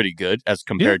benefits are pretty good as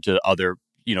compared to other,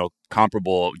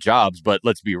 comparable jobs. But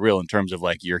let's be real in terms of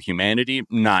like your humanity,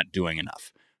 not doing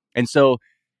enough. And so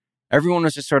everyone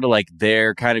was just sort of like,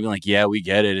 they're kind of being like, yeah, we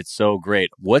get it. It's so great.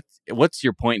 What's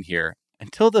your point here?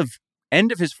 Until the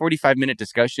end of his 45-minute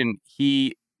discussion,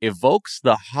 he evokes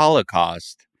the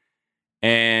Holocaust.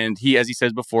 And he, as he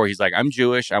says before, he's like, I'm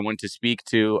Jewish. I went to speak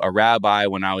to a rabbi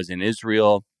when I was in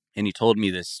Israel. And he told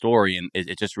me this story and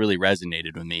it just really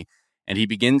resonated with me. And he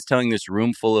begins telling this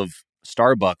room full of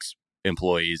Starbucks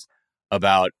employees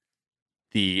about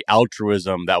the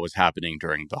altruism that was happening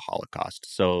during the Holocaust.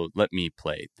 So let me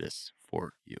play this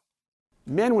for you.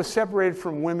 Men were separated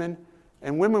from women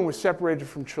and women were separated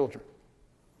from children.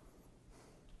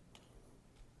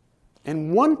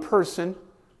 And one person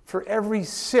for every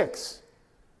 6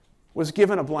 was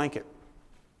given a blanket.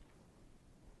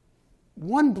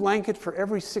 1 blanket for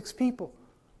every 6 people.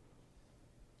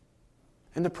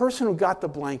 And the person who got the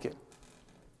blanket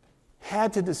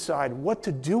had to decide what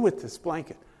to do with this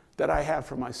blanket that I have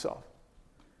for myself.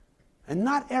 And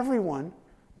not everyone,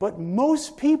 but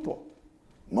most people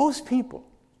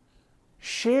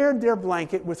shared their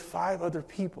blanket with 5 other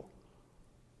people.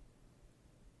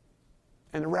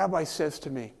 And the rabbi says to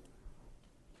me,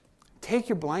 take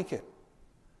your blanket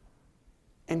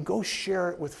and go share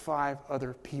it with 5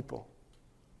 other people.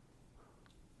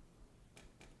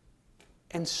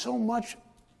 And so much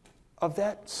of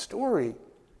that story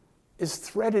is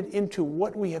threaded into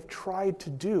what we have tried to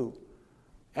do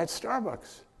at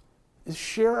Starbucks, is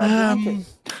share our blanket.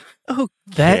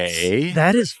 Okay.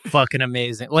 That is fucking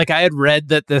amazing. Like, I had read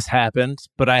that this happened,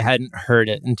 but I hadn't heard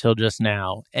it until just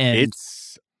now. And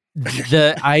it's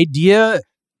the idea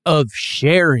of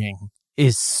sharing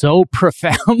is so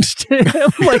profound to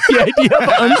him. Like, the idea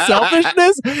of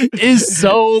unselfishness is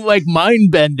so, like,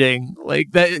 mind-bending.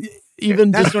 Like, that...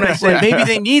 Even that's when I said maybe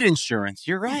they need insurance.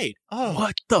 You're right. Oh,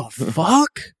 what the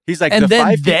fuck? He's like, and the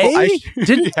then 5 they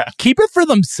didn't keep it for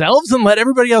themselves and let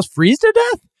everybody else freeze to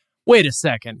death? Wait a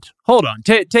second. Hold on.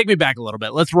 Take me back a little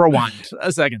bit. Let's rewind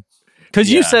a second.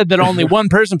 Because you said that only 1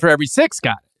 person for every 6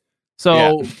 got it.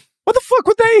 So what the fuck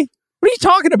would they? What are you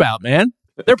talking about, man?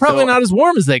 They're probably not as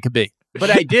warm as they could be.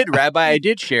 But I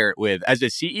did share it with, as a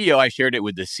CEO, I shared it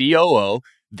with the COO,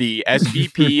 the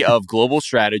SVP of global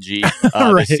strategy,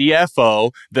 right. the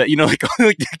CFO,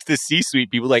 the C-suite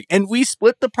people, like, and we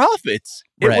split the profits.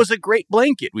 It was a great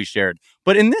blanket we shared.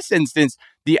 But in this instance,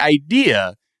 the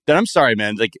idea that, I'm sorry,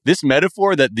 man, like this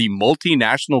metaphor that the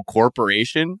multinational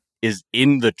corporation is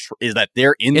that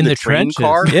they're in the train trenches.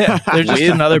 car. Yeah, they're just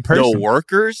another person. The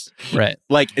workers. Right.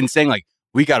 Like, and saying like,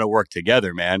 we got to work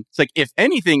together, man. It's like, if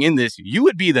anything in this, you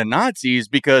would be the Nazis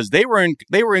because they were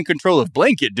in control of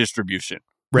blanket distribution.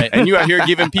 Right. And you out here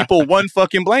giving people 1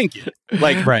 fucking blanket.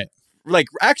 Like, right. Like,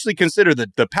 actually consider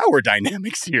the power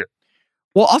dynamics here.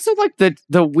 Well, also, like,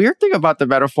 the weird thing about the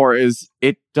metaphor is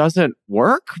it doesn't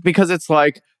work because it's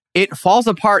like, it falls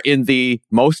apart in the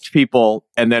most people,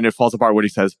 and then it falls apart when he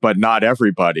says, but not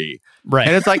everybody. Right.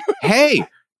 And it's like, hey,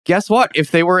 guess what?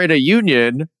 If they were in a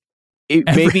union,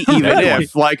 maybe even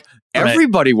if, like,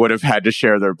 everybody would have had to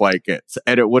share their blankets,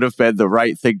 and it would have been the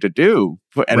right thing to do,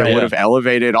 and it would have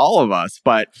elevated all of us.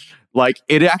 But, like,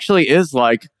 it actually is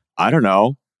like, I don't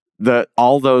know,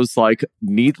 all those, like,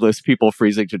 needless people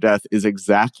freezing to death is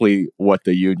exactly what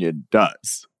the union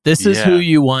does. This is who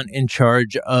you want in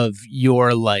charge of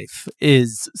your life,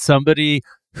 is somebody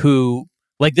who...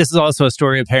 Like, this is also a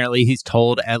story, apparently, he's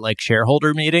told at, like,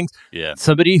 shareholder meetings. Yeah.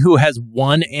 Somebody who has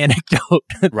one anecdote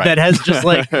that has just,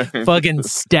 like, fucking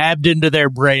stabbed into their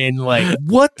brain. Like,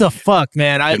 what the fuck,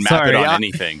 man? I'm sorry. Map it on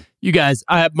anything. You guys,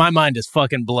 my mind is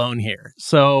fucking blown here.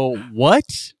 So, what?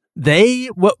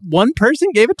 One person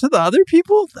gave it to the other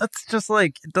people? That's just,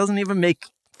 like, it doesn't even make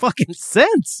fucking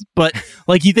sense. But,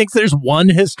 like, he thinks there's one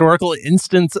historical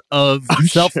instance of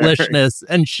selfishness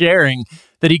and sharing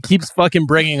that he keeps fucking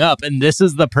bringing up, and this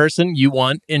is the person you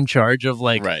want in charge of,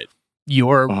 like,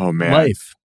 your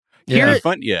life.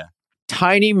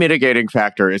 Tiny mitigating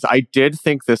factor is I did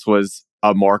think this was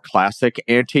a more classic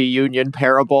anti-union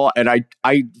parable, and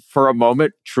I for a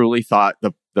moment truly thought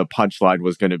the punchline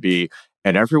was going to be,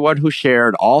 and everyone who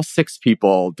shared, all 6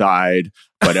 people died,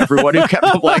 but everyone who kept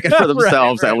a blanket for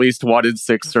themselves, at least 1 in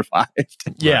 6 survived.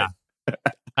 Yeah.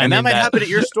 And that might happen at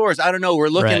your stores. I don't know. We're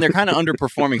looking; they're kind of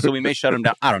underperforming, so we may shut them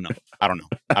down. I don't know.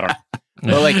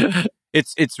 But like,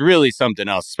 it's really something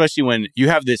else, especially when you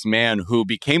have this man who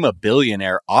became a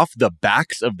billionaire off the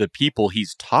backs of the people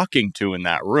he's talking to in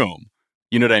that room.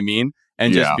 You know what I mean?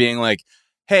 And just being like,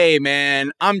 "Hey,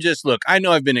 man, I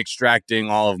know I've been extracting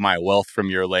all of my wealth from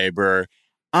your labor.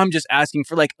 I'm just asking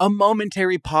for like a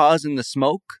momentary pause in the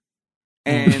smoke,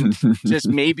 and just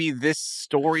maybe this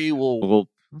story will."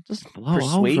 Just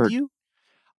persuade over. You?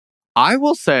 I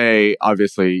will say,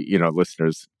 obviously,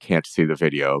 listeners can't see the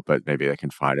video, but maybe they can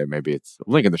find it. Maybe it's a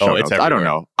link in the show notes. I don't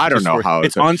know. I don't know how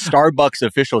it's on Starbucks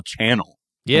official channel.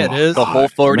 Yeah, it is. The whole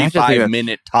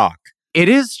 45-minute talk. It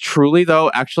is truly,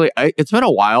 though, actually, it's been a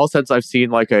while since I've seen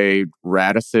like a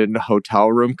Radisson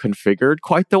hotel room configured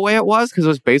quite the way it was, because it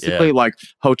was basically like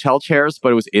hotel chairs,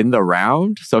 but it was in the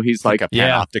round. So he's like a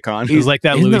panopticon. He's like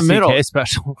that Louis C.K.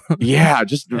 special.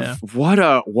 What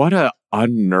a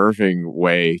unnerving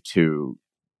way to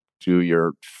do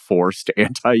your forced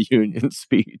anti-union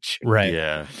speech. Right.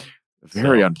 Yeah.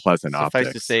 Very unpleasant optics.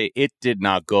 Suffice to say, it did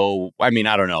not go. I mean,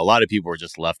 I don't know. A lot of people were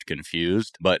just left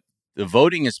confused, but The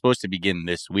voting is supposed to begin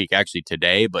this week, actually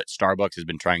today, but Starbucks has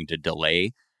been trying to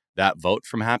delay that vote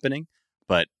from happening.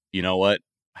 But you know what?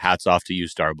 Hats off to you,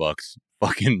 Starbucks.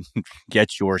 Fucking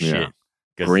get your shit.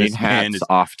 Green hats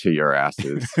off to your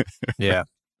asses. Yeah.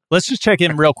 Let's just check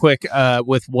in real quick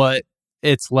with what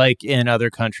it's like in other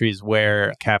countries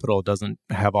where capital doesn't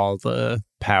have all the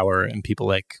power and people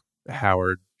like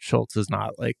Howard Schultz is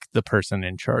not like the person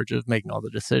in charge of making all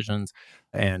the decisions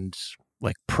and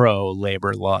like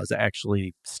pro-labor laws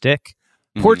actually stick.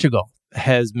 Mm-hmm. Portugal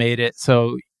has made it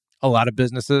so a lot of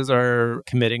businesses are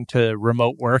committing to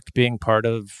remote work being part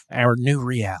of our new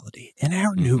reality. In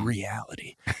our new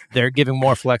reality, they're giving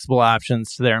more flexible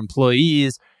options to their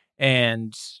employees.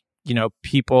 And, you know,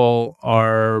 people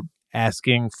are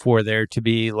asking for there to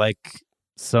be like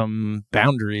some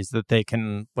boundaries that they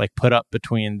can like put up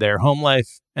between their home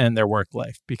life and their work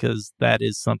life, because that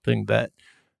is something that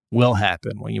will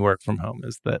happen when you work from home,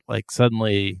 is that like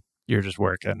suddenly you're just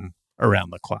working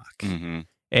around the clock. Mm-hmm.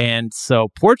 And so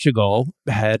Portugal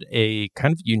had a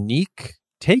kind of unique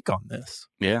take on this.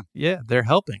 Yeah. Yeah, they're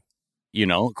helping. You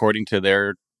know, according to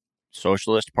their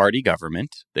Socialist Party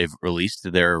government, they've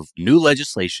released their new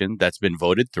legislation that's been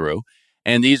voted through.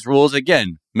 And these rules,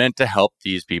 again, meant to help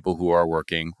these people who are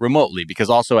working remotely, because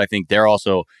also I think they're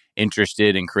also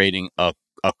interested in creating a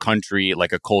country,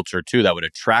 like a culture, too, that would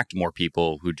attract more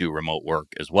people who do remote work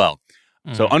as well.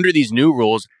 Mm-hmm. So under these new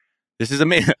rules, this is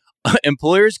amazing.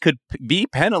 Employers could be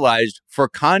penalized for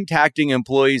contacting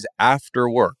employees after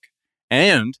work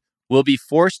and will be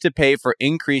forced to pay for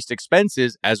increased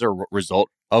expenses as a result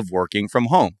of working from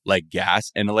home, like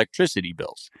gas and electricity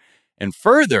bills. And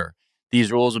further,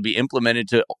 these rules will be implemented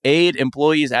to aid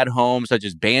employees at home, such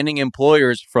as banning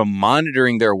employers from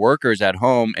monitoring their workers at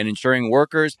home and ensuring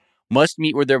workers must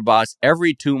meet with their boss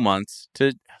every 2 months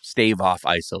to stave off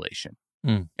isolation.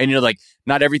 And, you know, like,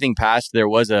 not everything passed. They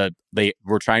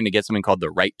were trying to get something called the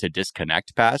right to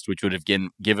disconnect passed, which would have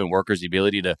given workers the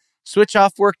ability to switch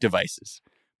off work devices.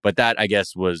 But that, I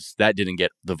guess, that didn't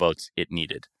get the votes it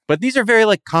needed. But these are very,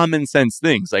 like, common sense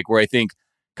things, like, where I think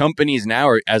companies now,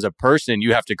 or as a person,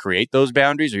 you have to create those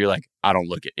boundaries, or you're like, I don't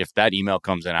look at, if that email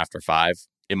comes in after 5,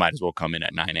 it might as well come in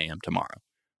at 9 a.m. tomorrow.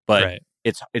 But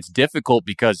it's difficult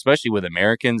because, especially with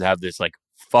Americans, have this, like,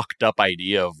 fucked up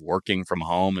idea of working from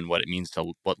home and what it means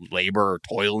to what labor or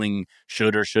toiling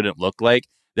should or shouldn't look like,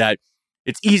 that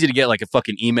it's easy to get like a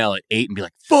fucking email at 8 and be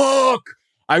like, fuck,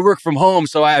 I work from home,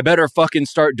 so I better fucking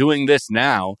start doing this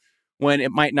now, when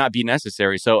it might not be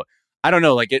necessary. So I don't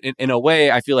know, like in a way,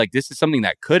 I feel like this is something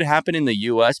that could happen in the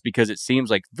US because it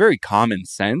seems like very common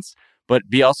sense. But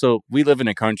we live in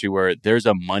a country where there's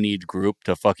a moneyed group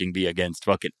to fucking be against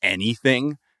fucking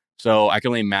anything. So I can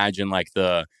only imagine like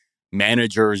the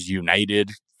Managers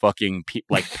United fucking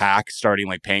PAC starting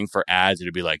like paying for ads.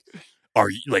 It'd be like, are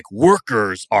you like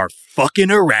workers are fucking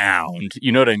around?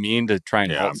 You know what I mean? To try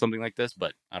and help something like this.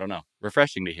 But I don't know.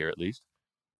 Refreshing to hear, at least.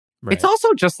 Right. It's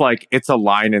also just like it's a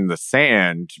line in the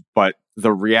sand. But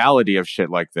the reality of shit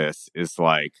like this is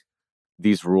like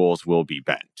these rules will be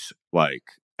bent. Like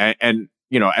and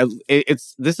you know,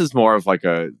 this is more of like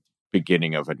a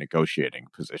beginning of a negotiating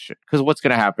position, because what's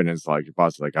going to happen is like your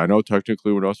boss is like, I know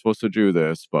technically we're not supposed to do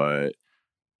this, but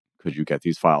could you get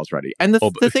these files ready? And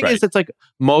the thing is, it's like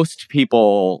most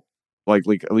people, like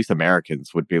at least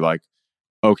Americans, would be like,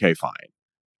 okay, fine,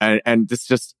 and this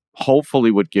just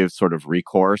hopefully would give sort of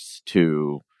recourse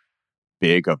to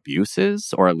big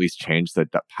abuses, or at least change the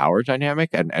power dynamic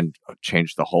and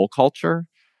change the whole culture.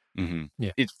 Mm-hmm.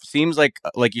 Yeah, it seems like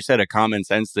you said, a common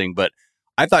sense thing, but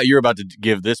I thought you were about to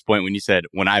give this point when you said,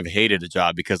 when I've hated a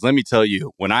job, because let me tell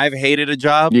you, when I've hated a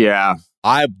job,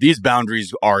 these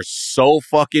boundaries are so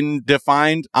fucking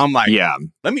defined. I'm like,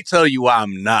 let me tell you why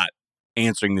I'm not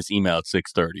answering this email at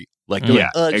 6:30. Like,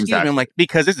 excuse me. I'm like,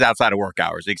 because this is outside of work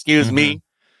hours. Excuse me.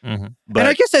 Mm-hmm. But, and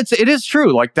I guess it is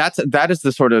true. Like that is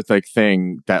the sort of like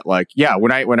thing that like,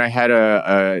 when I had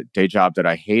a day job that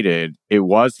I hated, it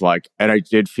was like, and I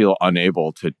did feel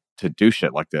unable to do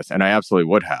shit like this. And I absolutely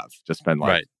would have just been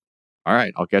like, all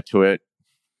right, I'll get to it.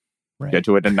 Get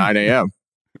to it at 9 a.m.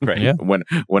 Right. Yeah.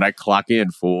 When I clock in,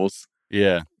 fools.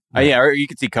 Yeah. Or you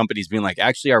could see companies being like,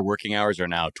 actually, our working hours are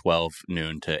now 12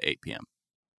 noon to 8 p.m.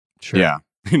 Sure. Yeah.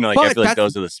 You know, like, I feel like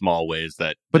those are the small ways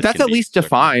that. But that's at least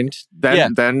defined.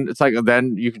 Then it's like,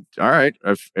 then you can, all right,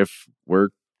 if we're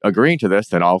agreeing to this,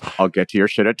 then I'll get to your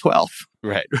shit at 12.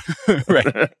 Right.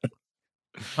 Right.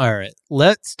 All right,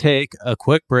 let's take a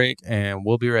quick break and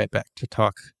we'll be right back to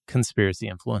talk conspiracy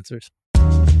influencers.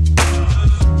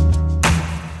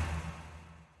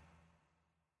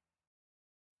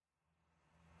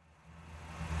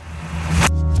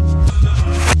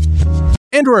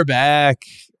 And we're back.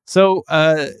 So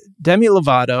Demi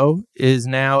Lovato is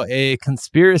now a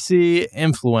conspiracy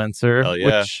influencer,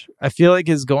 which I feel like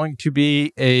is going to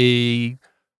be a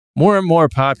more and more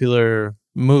popular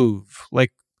move.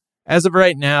 Like, as of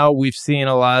right now, we've seen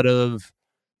a lot of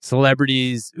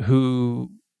celebrities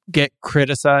who get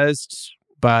criticized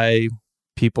by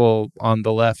people on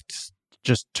the left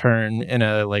just turn in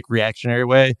a like reactionary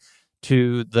way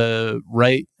to the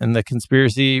right and the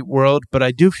conspiracy world. But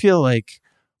I do feel like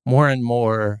more and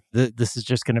more this is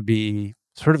just going to be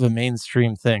sort of a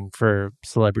mainstream thing for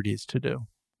celebrities to do.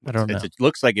 I don't know. It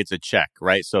looks like it's a check,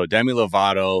 right? So Demi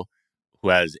Lovato, who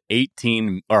has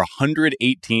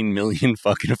 118 million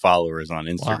fucking followers on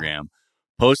Instagram,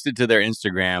 posted to their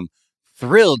Instagram,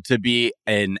 thrilled to be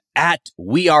an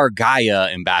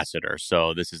 @WeAreGaia ambassador.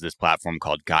 So this is this platform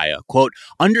called Gaia. Quote,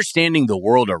 understanding the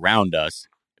world around us,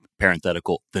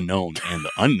 parenthetical, the known and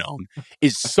the unknown,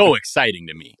 is so exciting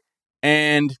to me.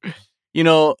 And, you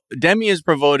know, Demi is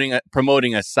promoting a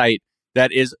site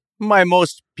that is, by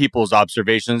most people's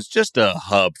observations, just a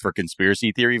hub for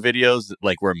conspiracy theory videos,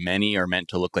 like where many are meant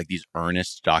to look like these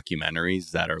earnest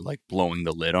documentaries that are like blowing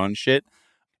the lid on shit.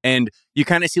 And you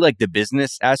kind of see like the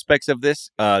business aspects of this.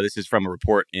 This is from a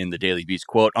report in the Daily Beast.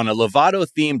 Quote, on a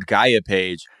Lovato-themed Gaia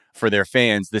page for their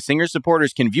fans, the singer's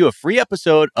supporters can view a free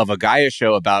episode of a Gaia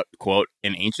show about, quote,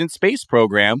 an ancient space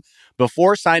program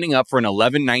before signing up for an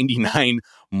 $11.99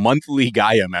 monthly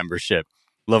Gaia membership.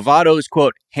 Lovato's,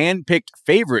 quote, hand-picked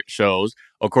favorite shows,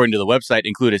 according to the website,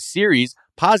 include a series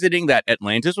positing that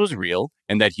Atlantis was real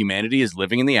and that humanity is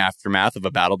living in the aftermath of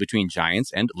a battle between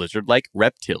giants and lizard-like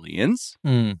reptilians.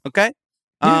 Okay?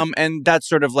 Yeah. And that's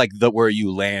sort of like where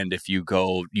you land if you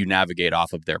navigate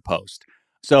off of their post.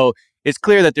 So it's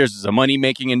clear that there's a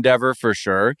money-making endeavor for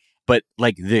sure, but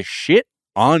like the shit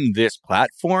on this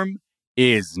platform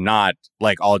is not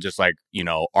like all just like, you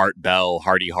know, Art Bell,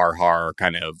 Hardy Har Har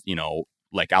kind of, you know,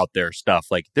 like out there stuff.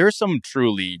 Like there's some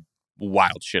truly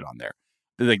wild shit on there.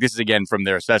 Like this is again from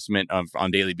their assessment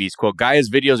on Daily Beast. Quote, Gaia's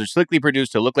videos are slickly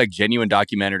produced to look like genuine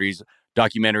documentaries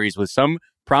with some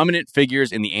prominent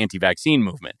figures in the anti-vaccine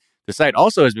movement. The site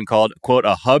also has been called, quote,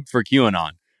 a hub for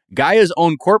QAnon. Gaia's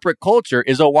own corporate culture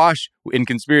is awash in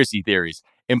conspiracy theories.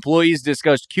 Employees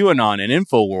discussed QAnon and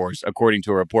InfoWars, according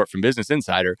to a report from Business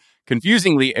Insider.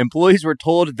 Confusingly, employees were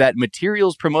told that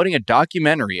materials promoting a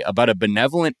documentary about a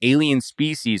benevolent alien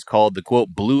species called the,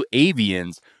 quote, Blue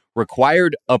Avians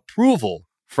required approval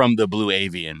from the Blue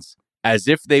Avians, as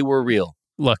if they were real.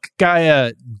 Look,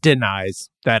 Gaia denies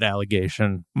that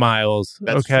allegation, Miles.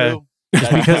 That's okay? True.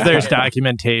 Because there's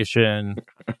documentation.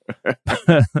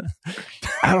 I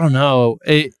don't know.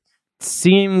 It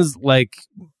seems like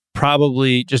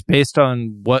probably just based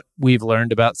on what we've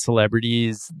learned about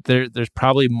celebrities, there's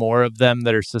probably more of them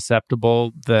that are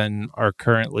susceptible than are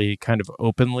currently kind of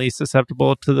openly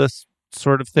susceptible to this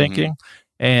sort of thinking.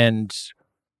 And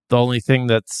the only thing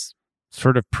that's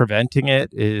sort of preventing it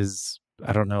is,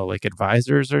 I don't know, like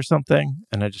advisors or something.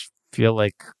 And I just feel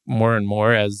like more and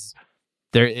more as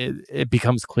it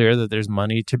becomes clear that there's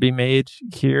money to be made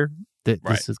here, that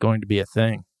this is going to be a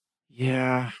thing.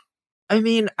 Yeah. I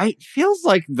mean, it feels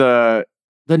like the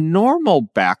normal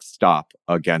backstop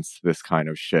against this kind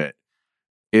of shit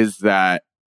is that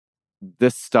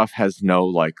this stuff has no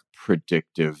like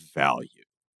predictive value.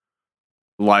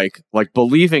 Like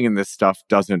believing in this stuff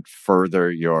doesn't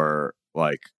further your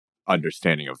like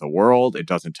understanding of the world. It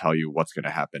doesn't tell you what's going to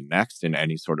happen next in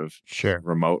any sort of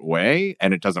remote way,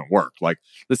 and it doesn't work. Like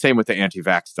the same with the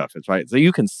anti-vax stuff. It's right. So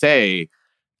you can say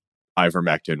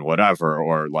ivermectin, whatever,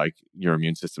 or like your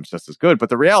immune system's just as good. But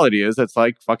the reality is it's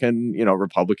like fucking, you know,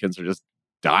 Republicans are just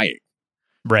dying.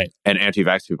 Right. And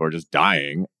anti-vax people are just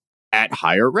dying at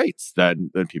higher rates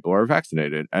than people who are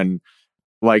vaccinated. And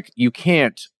like, you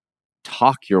can't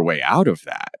talk your way out of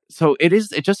that. So it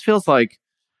just feels like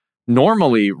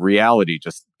normally reality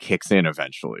just kicks in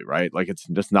eventually, right? Like it's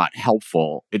just not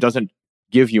helpful. It doesn't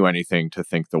give you anything to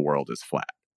think the world is flat.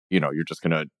 You know, you're just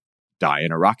going to die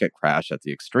in a rocket crash at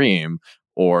the extreme,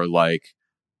 or like,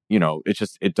 you know,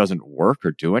 it doesn't work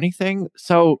or do anything.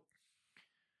 So,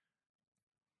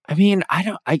 I mean,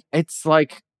 it's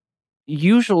like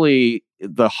usually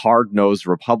the hard-nosed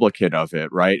Republican of it,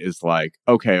 right, is like,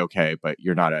 okay, but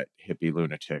you're not a hippie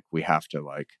lunatic. We have to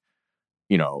like,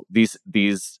 you know, these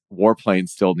warplanes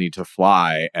still need to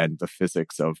fly, and the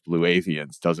physics of Blue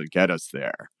Avians doesn't get us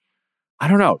there. I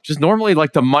don't know. Just normally,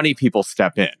 like, the money people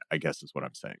step in, I guess is what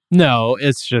I'm saying. No,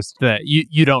 it's just that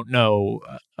you don't know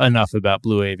enough about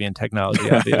Blue Avian technology,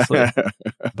 obviously.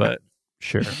 But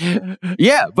sure.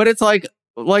 Yeah, but it's like,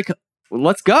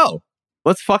 let's go.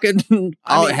 Let's fucking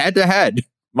head to head.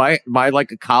 My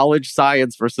like college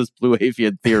science versus Blue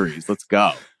Avian theories. Let's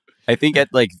go. I think at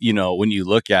like, when you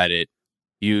look at it,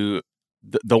 the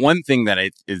one thing that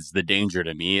is the danger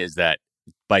to me is that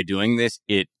by doing this,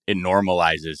 it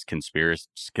normalizes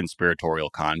conspiratorial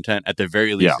content. At the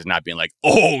very least, it's not being like,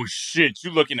 oh shit,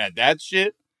 you looking at that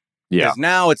shit? Yeah. Because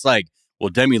now it's like, well,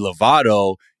 Demi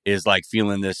Lovato is like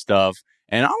feeling this stuff,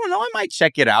 and I don't know, I might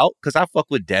check it out because I fuck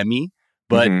with Demi,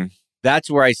 but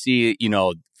that's where I see,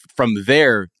 from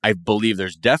there, I believe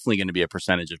there's definitely going to be a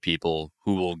percentage of people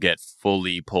who will get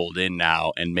fully pulled in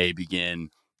now and may begin,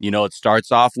 it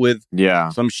starts off with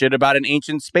some shit about an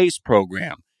ancient space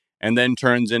program and then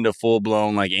turns into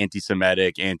full-blown like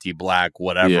anti-Semitic, anti-Black,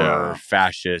 whatever,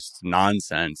 fascist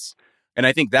nonsense. And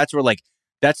I think that's where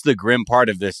that's the grim part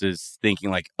of this, is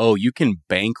thinking like, oh, you can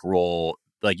bankroll,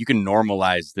 like you can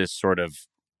normalize this sort of,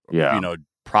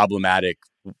 problematic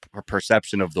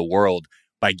perception of the world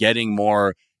by getting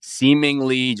more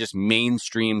seemingly just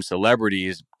mainstream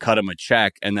celebrities, cut them a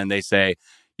check, and then they say,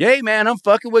 yay, man, I'm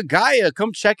fucking with Gaia.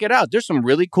 Come check it out. There's some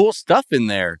really cool stuff in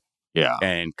there. Yeah.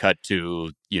 And cut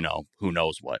to, who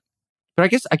knows what.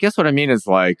 But I guess what I mean is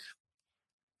like,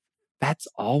 that's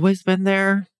always been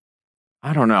there.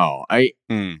 I don't know.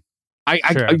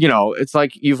 It's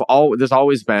like there's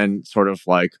always been sort of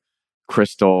like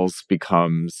crystals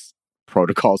becomes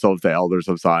protocols of the elders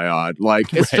of Zion.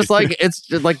 Like, it's just like,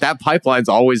 that pipeline's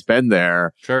always been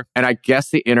there. Sure. And I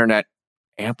guess the internet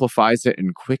amplifies it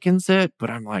and quickens it, but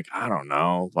I'm like, I don't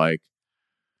know. Like,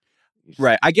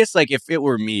 right. I guess like if it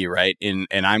were me, right, and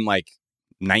I'm like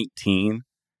 19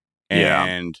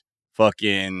 and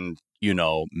fucking,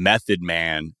 Method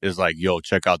Man is like, yo,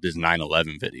 check out this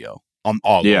 9/11 video. I'm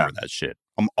all over that shit.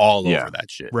 I'm all over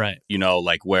that shit. Right.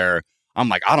 Like where I'm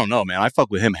like, I don't know, man. I fuck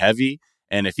with him heavy.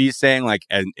 And if he's saying like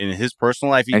in his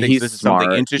personal life, he thinks this is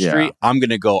something interesting, I'm going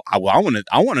to go, I want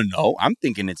to know. I'm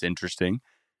thinking it's interesting.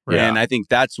 Right. And I think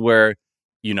that's where,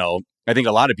 I think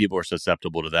a lot of people are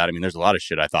susceptible to that. I mean, there's a lot of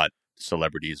shit I thought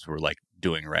celebrities were like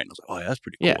doing right. And I was like, oh, yeah, that's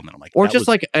pretty cool. Yeah. And then I'm like, or just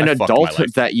like an adult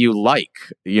that you like,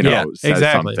 says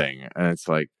something. And it's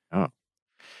like, oh.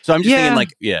 So I'm just thinking like,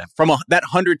 from that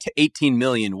 100 to 18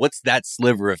 million, what's that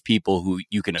sliver of people who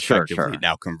you can effectively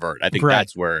now convert? I think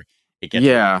that's where it gets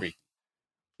really creepy.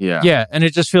 Yeah, and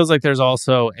it just feels like there's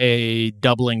also a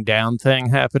doubling down thing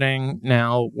happening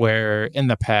now, where in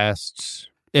the past,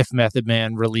 if Method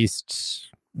Man released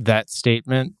that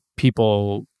statement,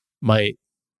 people might,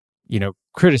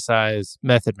 criticize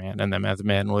Method Man, and then Method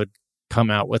Man would come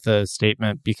out with a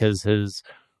statement because his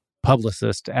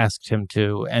publicist asked him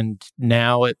to. And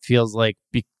now it feels like,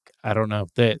 I don't know,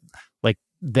 like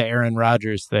the Aaron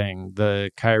Rodgers thing, the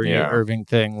Kyrie Irving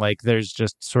thing, like there's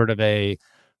just sort of a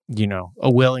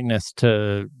willingness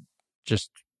to just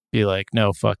be like,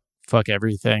 no, fuck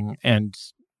everything. And,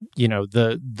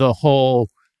 the whole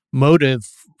motive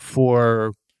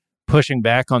for pushing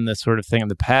back on this sort of thing in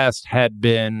the past had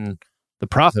been the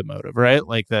profit motive, right?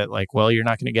 Like that, like, well, you're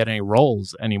not going to get any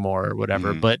roles anymore or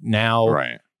whatever. But now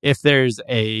if there's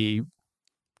a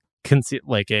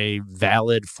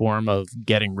valid form of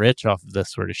getting rich off of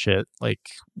this sort of shit, like,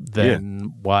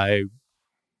 then why,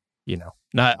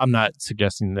 I'm not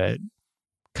suggesting that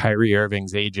Kyrie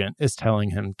Irving's agent is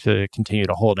telling him to continue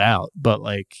to hold out, but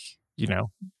like,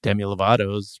 Demi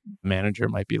Lovato's manager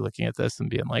might be looking at this and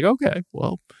being like, okay,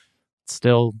 well,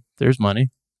 still there's money.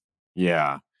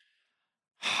 Yeah.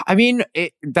 I mean,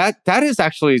 that is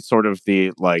actually sort of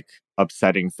the like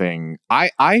upsetting thing.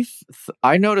 I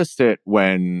noticed it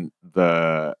when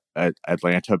the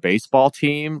Atlanta baseball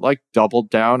team like doubled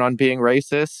down on being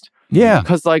racist. Yeah.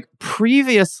 Because like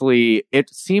previously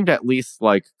it seemed at least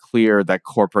like clear that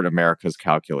corporate America's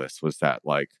calculus was that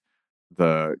like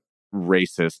the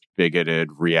racist, bigoted,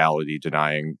 reality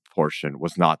denying portion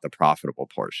was not the profitable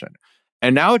portion.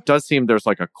 And now it does seem there's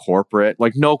like a corporate,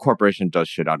 like no corporation does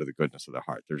shit out of the goodness of their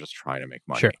heart. They're just trying to make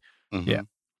money. Sure. Mm-hmm. Yeah.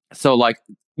 So like,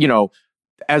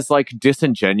 as like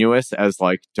disingenuous as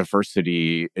like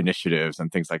diversity initiatives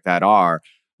and things like that are,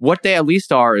 what they at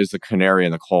least are is a canary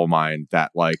in the coal mine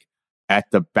that like at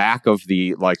the back of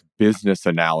the like business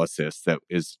analysis that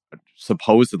is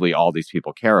supposedly all these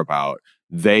people care about,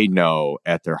 they know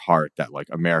at their heart that like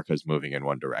America is moving in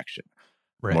one direction.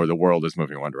 Right. Or the world is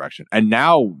moving in one direction. And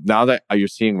now that you're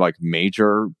seeing like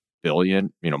major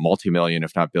billion, multi-million,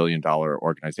 if not billion-dollar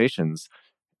organizations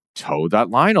toe that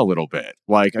line a little bit.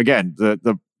 Like again,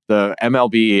 the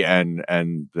MLB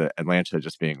and the Atlanta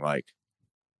just being like,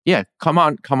 yeah, come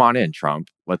on in, Trump.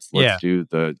 Let's do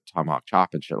the tomahawk chop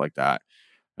and shit like that.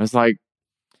 I was like,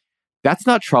 that's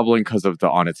not troubling because of the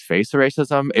on its face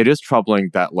racism. It is troubling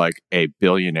that like a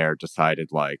billionaire decided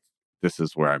like this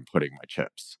is where I'm putting my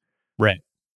chips. Right.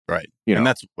 Right. You and know,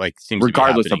 that's like seems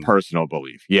regardless to be of personal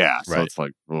belief. Yeah. So right. it's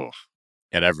like, ugh.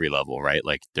 At every level, right?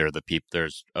 Like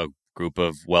there's a group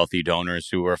of wealthy donors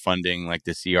who are funding like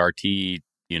the CRT,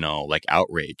 like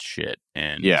outrage shit.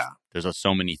 And there's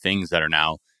so many things that are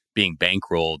now being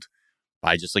bankrolled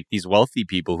by just like these wealthy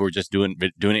people who are just doing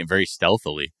it very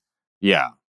stealthily. Yeah.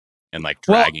 And like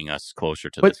dragging us closer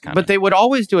to this kind of... But they would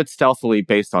always do it stealthily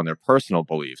based on their personal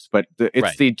beliefs. But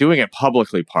it's the doing it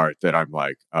publicly part that I'm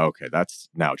like, okay, that's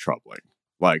now troubling.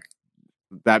 Like,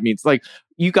 that means like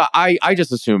I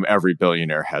just assume every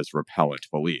billionaire has repellent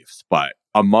beliefs. But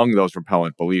among those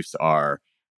repellent beliefs are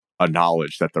a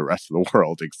knowledge that the rest of the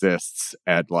world exists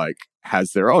and like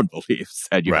has their own beliefs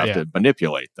and you have to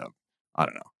manipulate them. I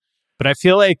don't know. But I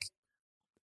feel like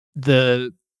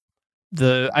the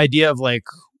idea of like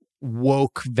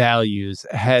woke values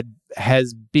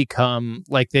has become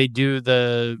like they do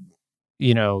the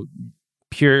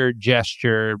pure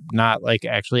gesture, not like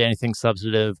actually anything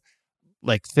substantive,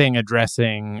 like thing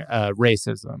addressing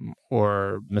racism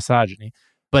or misogyny,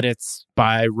 but it's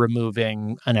by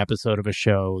removing an episode of a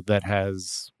show that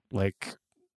has like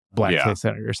blackface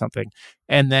in it or something,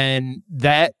 and then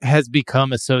that has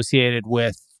become associated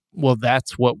with, well,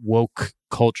 that's what woke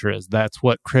culture is. That's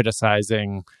what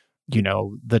criticizing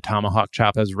the tomahawk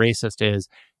chop as racist is.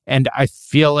 And I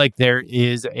feel like there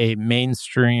is a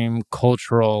mainstream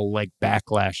cultural like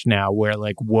backlash now where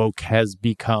like woke has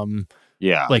become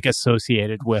like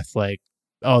associated with like,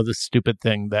 oh, the stupid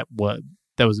thing that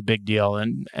was a big deal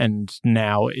and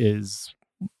now is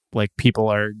like people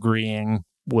are agreeing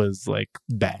was like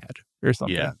bad or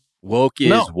something. Yeah. Woke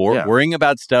is worrying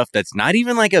about stuff that's not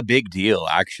even like a big deal,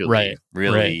 actually. Right.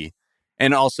 Really. Right.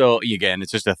 And also, again,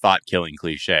 it's just a thought-killing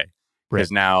cliche. Because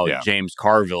now James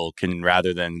Carville can,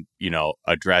 rather than,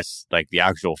 address like the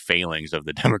actual failings of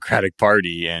the Democratic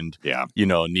Party and,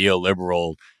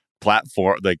 neoliberal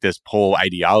platform, like this whole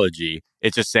ideology,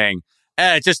 it's just saying,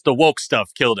 it's just the woke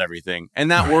stuff killed everything. And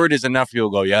that word is enough.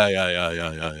 You'll go,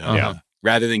 yeah.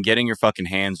 Rather than getting your fucking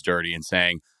hands dirty and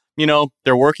saying,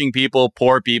 they're working people,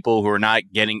 poor people who are not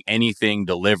getting anything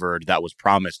delivered that was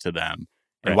promised to them.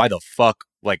 And why the fuck,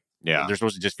 they're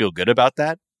supposed to just feel good about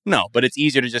that? No, but it's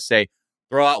easier to just say,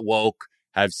 throw out woke,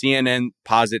 have CNN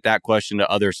posit that question to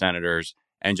other senators,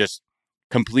 and just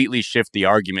completely shift the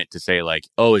argument to say, like,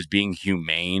 oh, is being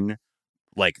humane,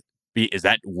 is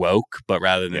that woke? But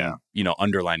rather than,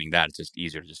 underlining that, it's just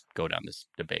easier to just go down this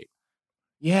debate.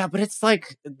 Yeah, but it's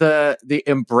like the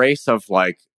embrace of,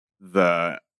 like,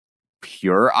 the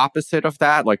pure opposite of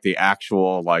that, like the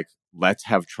actual, like, let's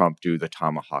have Trump do the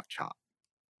tomahawk chop.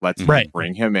 Let's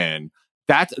bring him in.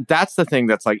 That's the thing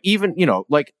that's like, even,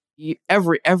 like,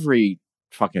 every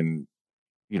fucking,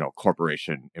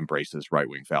 corporation embraces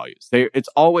right-wing values. It's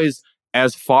always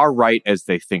as far right as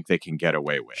they think they can get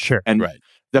away with. Sure. And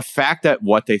the fact that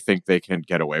what they think they can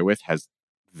get away with has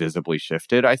visibly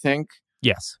shifted, I think.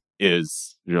 Yes.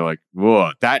 Is, you're like,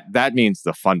 whoa, that means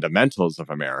the fundamentals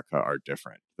of America are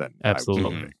different than absolutely. I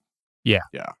was hoping. Yeah.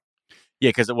 Yeah. Yeah,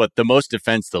 because the most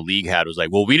defense the league had was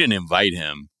like, well, we didn't invite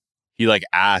him. He like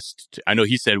asked, I know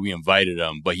he said we invited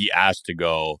him, but he asked to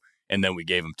go and then we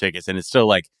gave him tickets. And it's still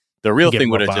like, the real thing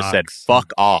would have just said,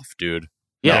 fuck off, dude.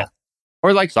 Yeah. No.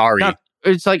 Or like, sorry.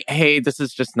 It's like, hey, this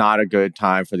is just not a good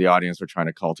time for the audience. We're trying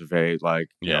to cultivate, like,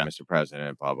 you know, Mr.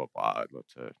 President, blah, blah, blah. I'd love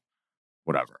to,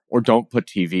 whatever. Or don't put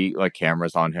TV, like,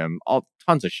 cameras on him. All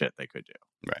tons of shit they could do.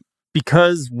 Right.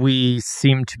 Because we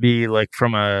seem to be, like,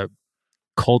 from a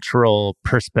cultural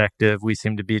perspective, we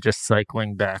seem to be just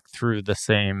cycling back through the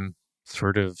same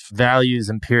sort of values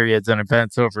and periods and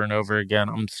events over and over again.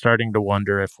 I'm starting to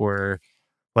wonder if we're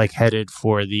like headed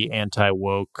for the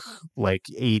anti-woke like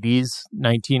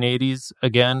 1980s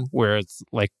again, where it's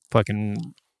like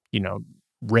fucking,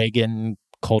 Reagan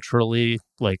culturally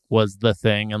like was the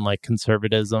thing and like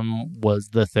conservatism was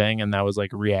the thing. And that was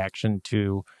like a reaction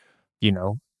to,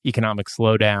 economic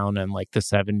slowdown and like the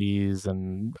 70s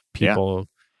and people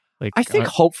like, I think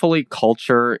hopefully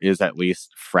culture is at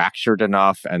least fractured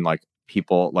enough and like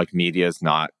people like media is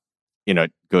not in a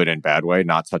good and bad way,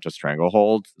 not such a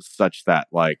stranglehold, such that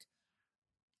like,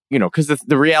 because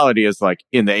the reality is like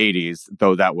in the 80s,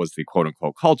 though that was the quote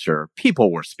unquote culture,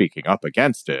 people were speaking up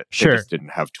against it. Sure. They just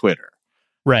didn't have Twitter.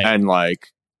 Right. And like,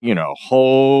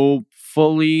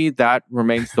 hopefully that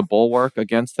remains the bulwark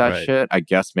against that shit. I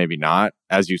guess maybe not.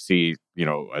 As you see,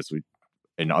 as we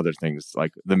in other things,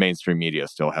 like the mainstream media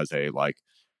still has a like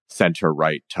center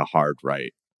right to hard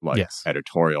right, like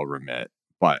editorial remit.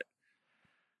 But,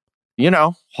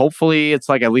 hopefully it's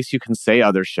like at least you can say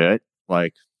other shit,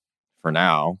 like for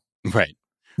now. Right.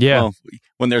 Yeah. Well,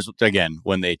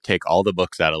 when they take all the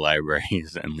books out of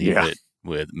libraries and leave it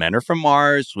with Men Are From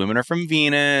Mars, Women Are From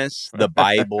Venus, the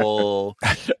Bible,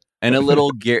 and a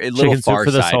little Far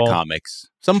Side comics.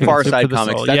 Some Far Side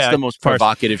comics. That's the most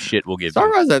provocative shit we'll give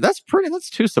you. That's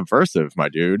too subversive, my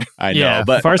dude. I know,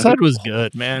 but Far Side was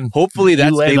good, man. Hopefully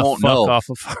they won't know. Off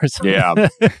of Far Side. Yeah.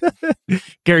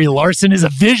 Gary Larson is a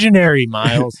visionary,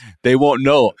 Miles. They won't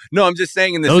know. No, I'm just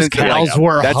saying in the Those sense that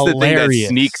that's hilarious. The thing that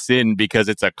sneaks in because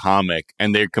it's a comic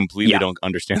and they completely don't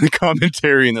understand the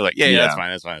commentary and they're like, that's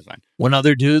fine. When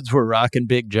other dudes were rocking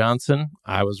Big Johnson,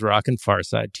 I was rocking Far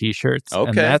Side t-shirts. Okay.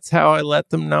 And that's how I let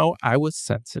them know I was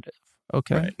sensitive.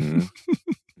 Okay. Right.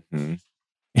 Mm-hmm.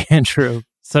 Andrew,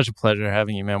 such a pleasure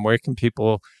having you, man. Where can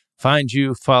people find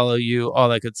you, follow you, all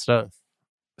that good stuff?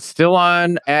 Still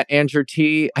on at Andrew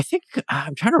T. I think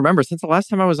I'm trying to remember since the last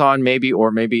time I was on, maybe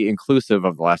inclusive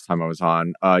of the last time I was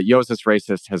on. Yo's This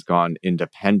Racist has gone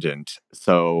independent.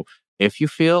 So if you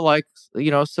feel like,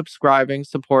 subscribing,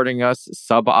 supporting us,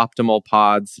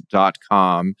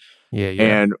 suboptimalpods.com. Yeah.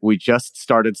 And we just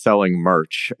started selling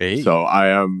merch. Hey. So I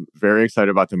am very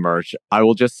excited about the merch. I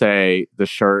will just say the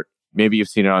shirt, maybe you've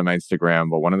seen it on my Instagram,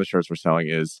 but one of the shirts we're selling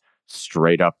is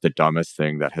straight up the dumbest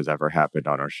thing that has ever happened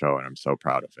on our show. And I'm so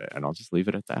proud of it. And I'll just leave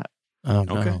it at that. Oh,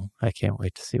 no. Okay. I can't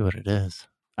wait to see what it is.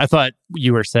 I thought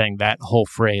you were saying that whole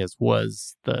phrase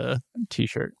was the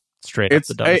t-shirt. Straight up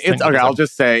the dumbest thing. Okay, I'll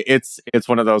just say it's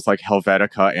one of those like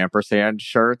Helvetica ampersand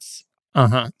shirts.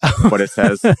 But it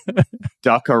says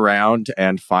duck around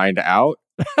and find out,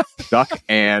 duck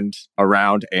and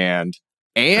around and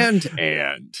find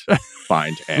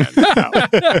and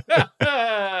out.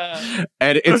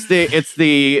 And it's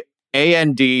the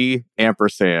A&D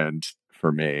ampersand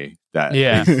for me that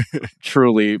is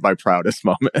truly my proudest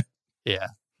moment. Yeah,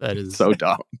 that is so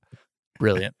dumb.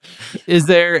 Brilliant. Is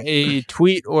there a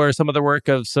tweet or some other work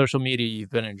of social media you've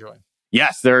been enjoying?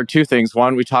 Yes, there are two things.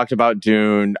 One, we talked about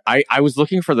Dune. I was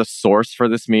looking for the source for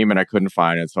this meme and I couldn't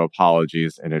find it, so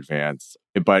apologies in advance.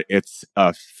 But it's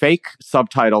a fake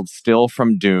subtitled still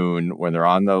from Dune when they're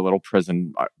on the little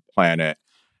prison planet.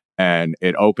 And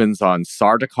it opens on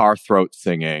Sardaukar throat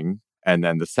singing. And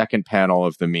then the second panel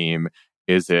of the meme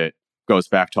is it goes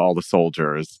back to all the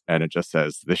soldiers and it just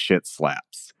says, "The shit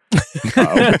slaps."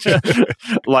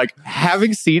 Like,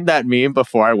 having seen that meme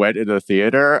before I went into the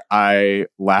theater, I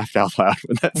laughed out loud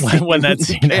when that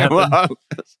scene happened.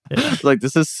 Yeah. Like,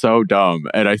 this is so dumb.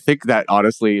 And I think that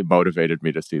honestly motivated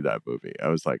me to see that movie. I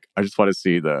was like, I just want to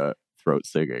see the throat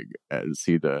singing and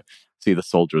see the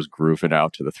soldiers grooving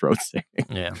out to the throat singing.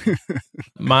 Yeah.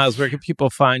 Miles, where can people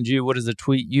find you? What is a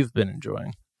tweet you've been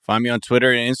enjoying? Find me on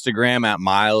Twitter and Instagram at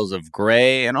Miles of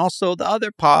Gray, and also the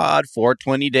other pod,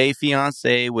 420 Day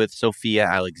Fiancé with Sophia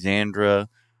Alexandra,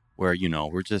 where,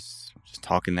 we're just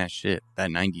talking that shit,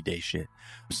 that 90-day shit.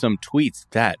 Some tweets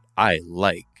that I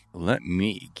like. Let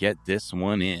me get this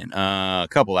one in. A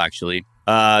couple, actually.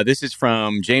 This is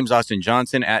from James Austin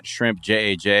Johnson at Shrimp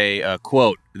JAJ.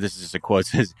 Quote, this is just a quote,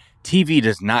 says, "TV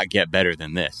does not get better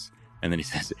than this." And then he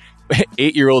says,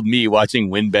 8-year-old me watching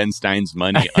Win Ben Stein's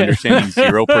Money, understanding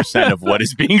 0% of what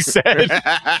is being said.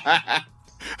 I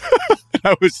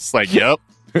was just like, yep,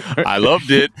 I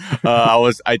loved it.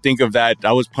 I think of that.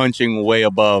 I was punching way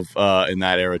above in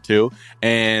that era too.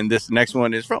 And this next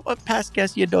one is from a past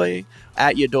guest, Yadoye,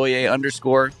 at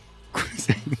Yadoye_,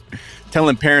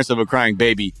 telling parents of a crying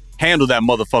baby, "Handle that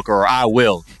motherfucker or I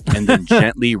will." And then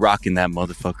gently rocking that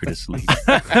motherfucker to sleep.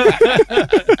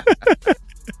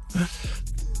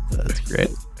 That's great.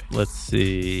 Let's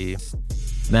see.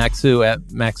 Maxu at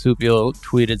Maxupio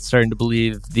tweeted, "Starting to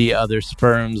believe the other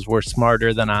sperms were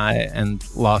smarter than I and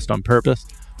lost on purpose."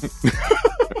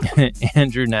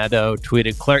 Andrew Nadeau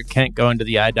tweeted, "Clark Kent going to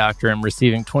the eye doctor and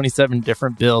receiving 27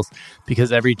 different bills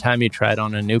because every time he tried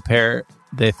on a new pair,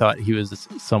 they thought he was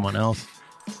someone else."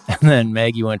 And then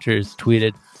Maggie Winters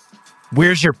tweeted,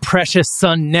 "Where's your precious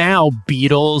son now,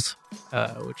 Beatles?"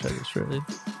 Which I just really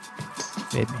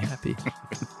made me happy.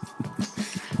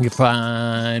 You can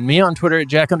find me on Twitter at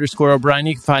Jack_O'Brien.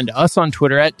 You can find us on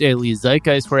Twitter at Daily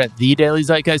Zeitgeist. We're at The Daily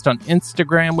Zeitgeist on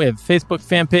Instagram. We have a Facebook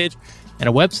fan page and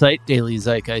a website,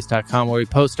 dailyzeitgeist.com, where we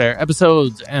post our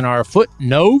episodes and our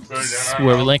footnotes,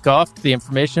 where we link off to the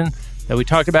information that we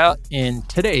talked about in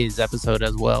today's episode,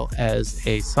 as well as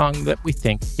a song that we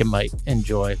think you might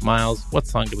enjoy. Miles, what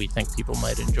song do we think people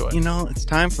might enjoy? It's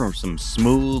time for some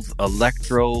smooth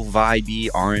electro vibey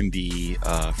R&B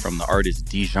from the artist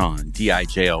Dijon,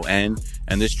 Dijon.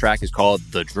 And this track is called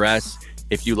The Dress.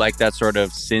 If you like that sort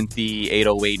of synthy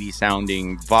 808y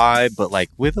sounding vibe, but like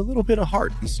with a little bit of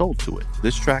heart and soul to it,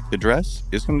 this track, The Dress,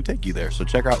 is going to take you there. So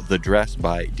check out The Dress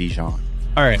by Dijon.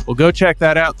 All right, well, go check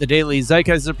that out. The Daily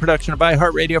Zeitgeist is a production of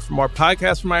iHeartRadio. For more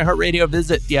podcasts from iHeartRadio,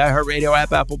 visit the iHeartRadio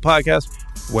app, Apple Podcast,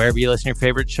 wherever you listen to your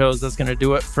favorite shows. That's going to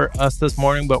do it for us this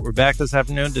morning, but we're back this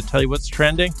afternoon to tell you what's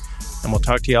trending, and we'll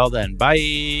talk to you all then.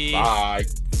 Bye. Bye.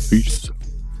 Peace.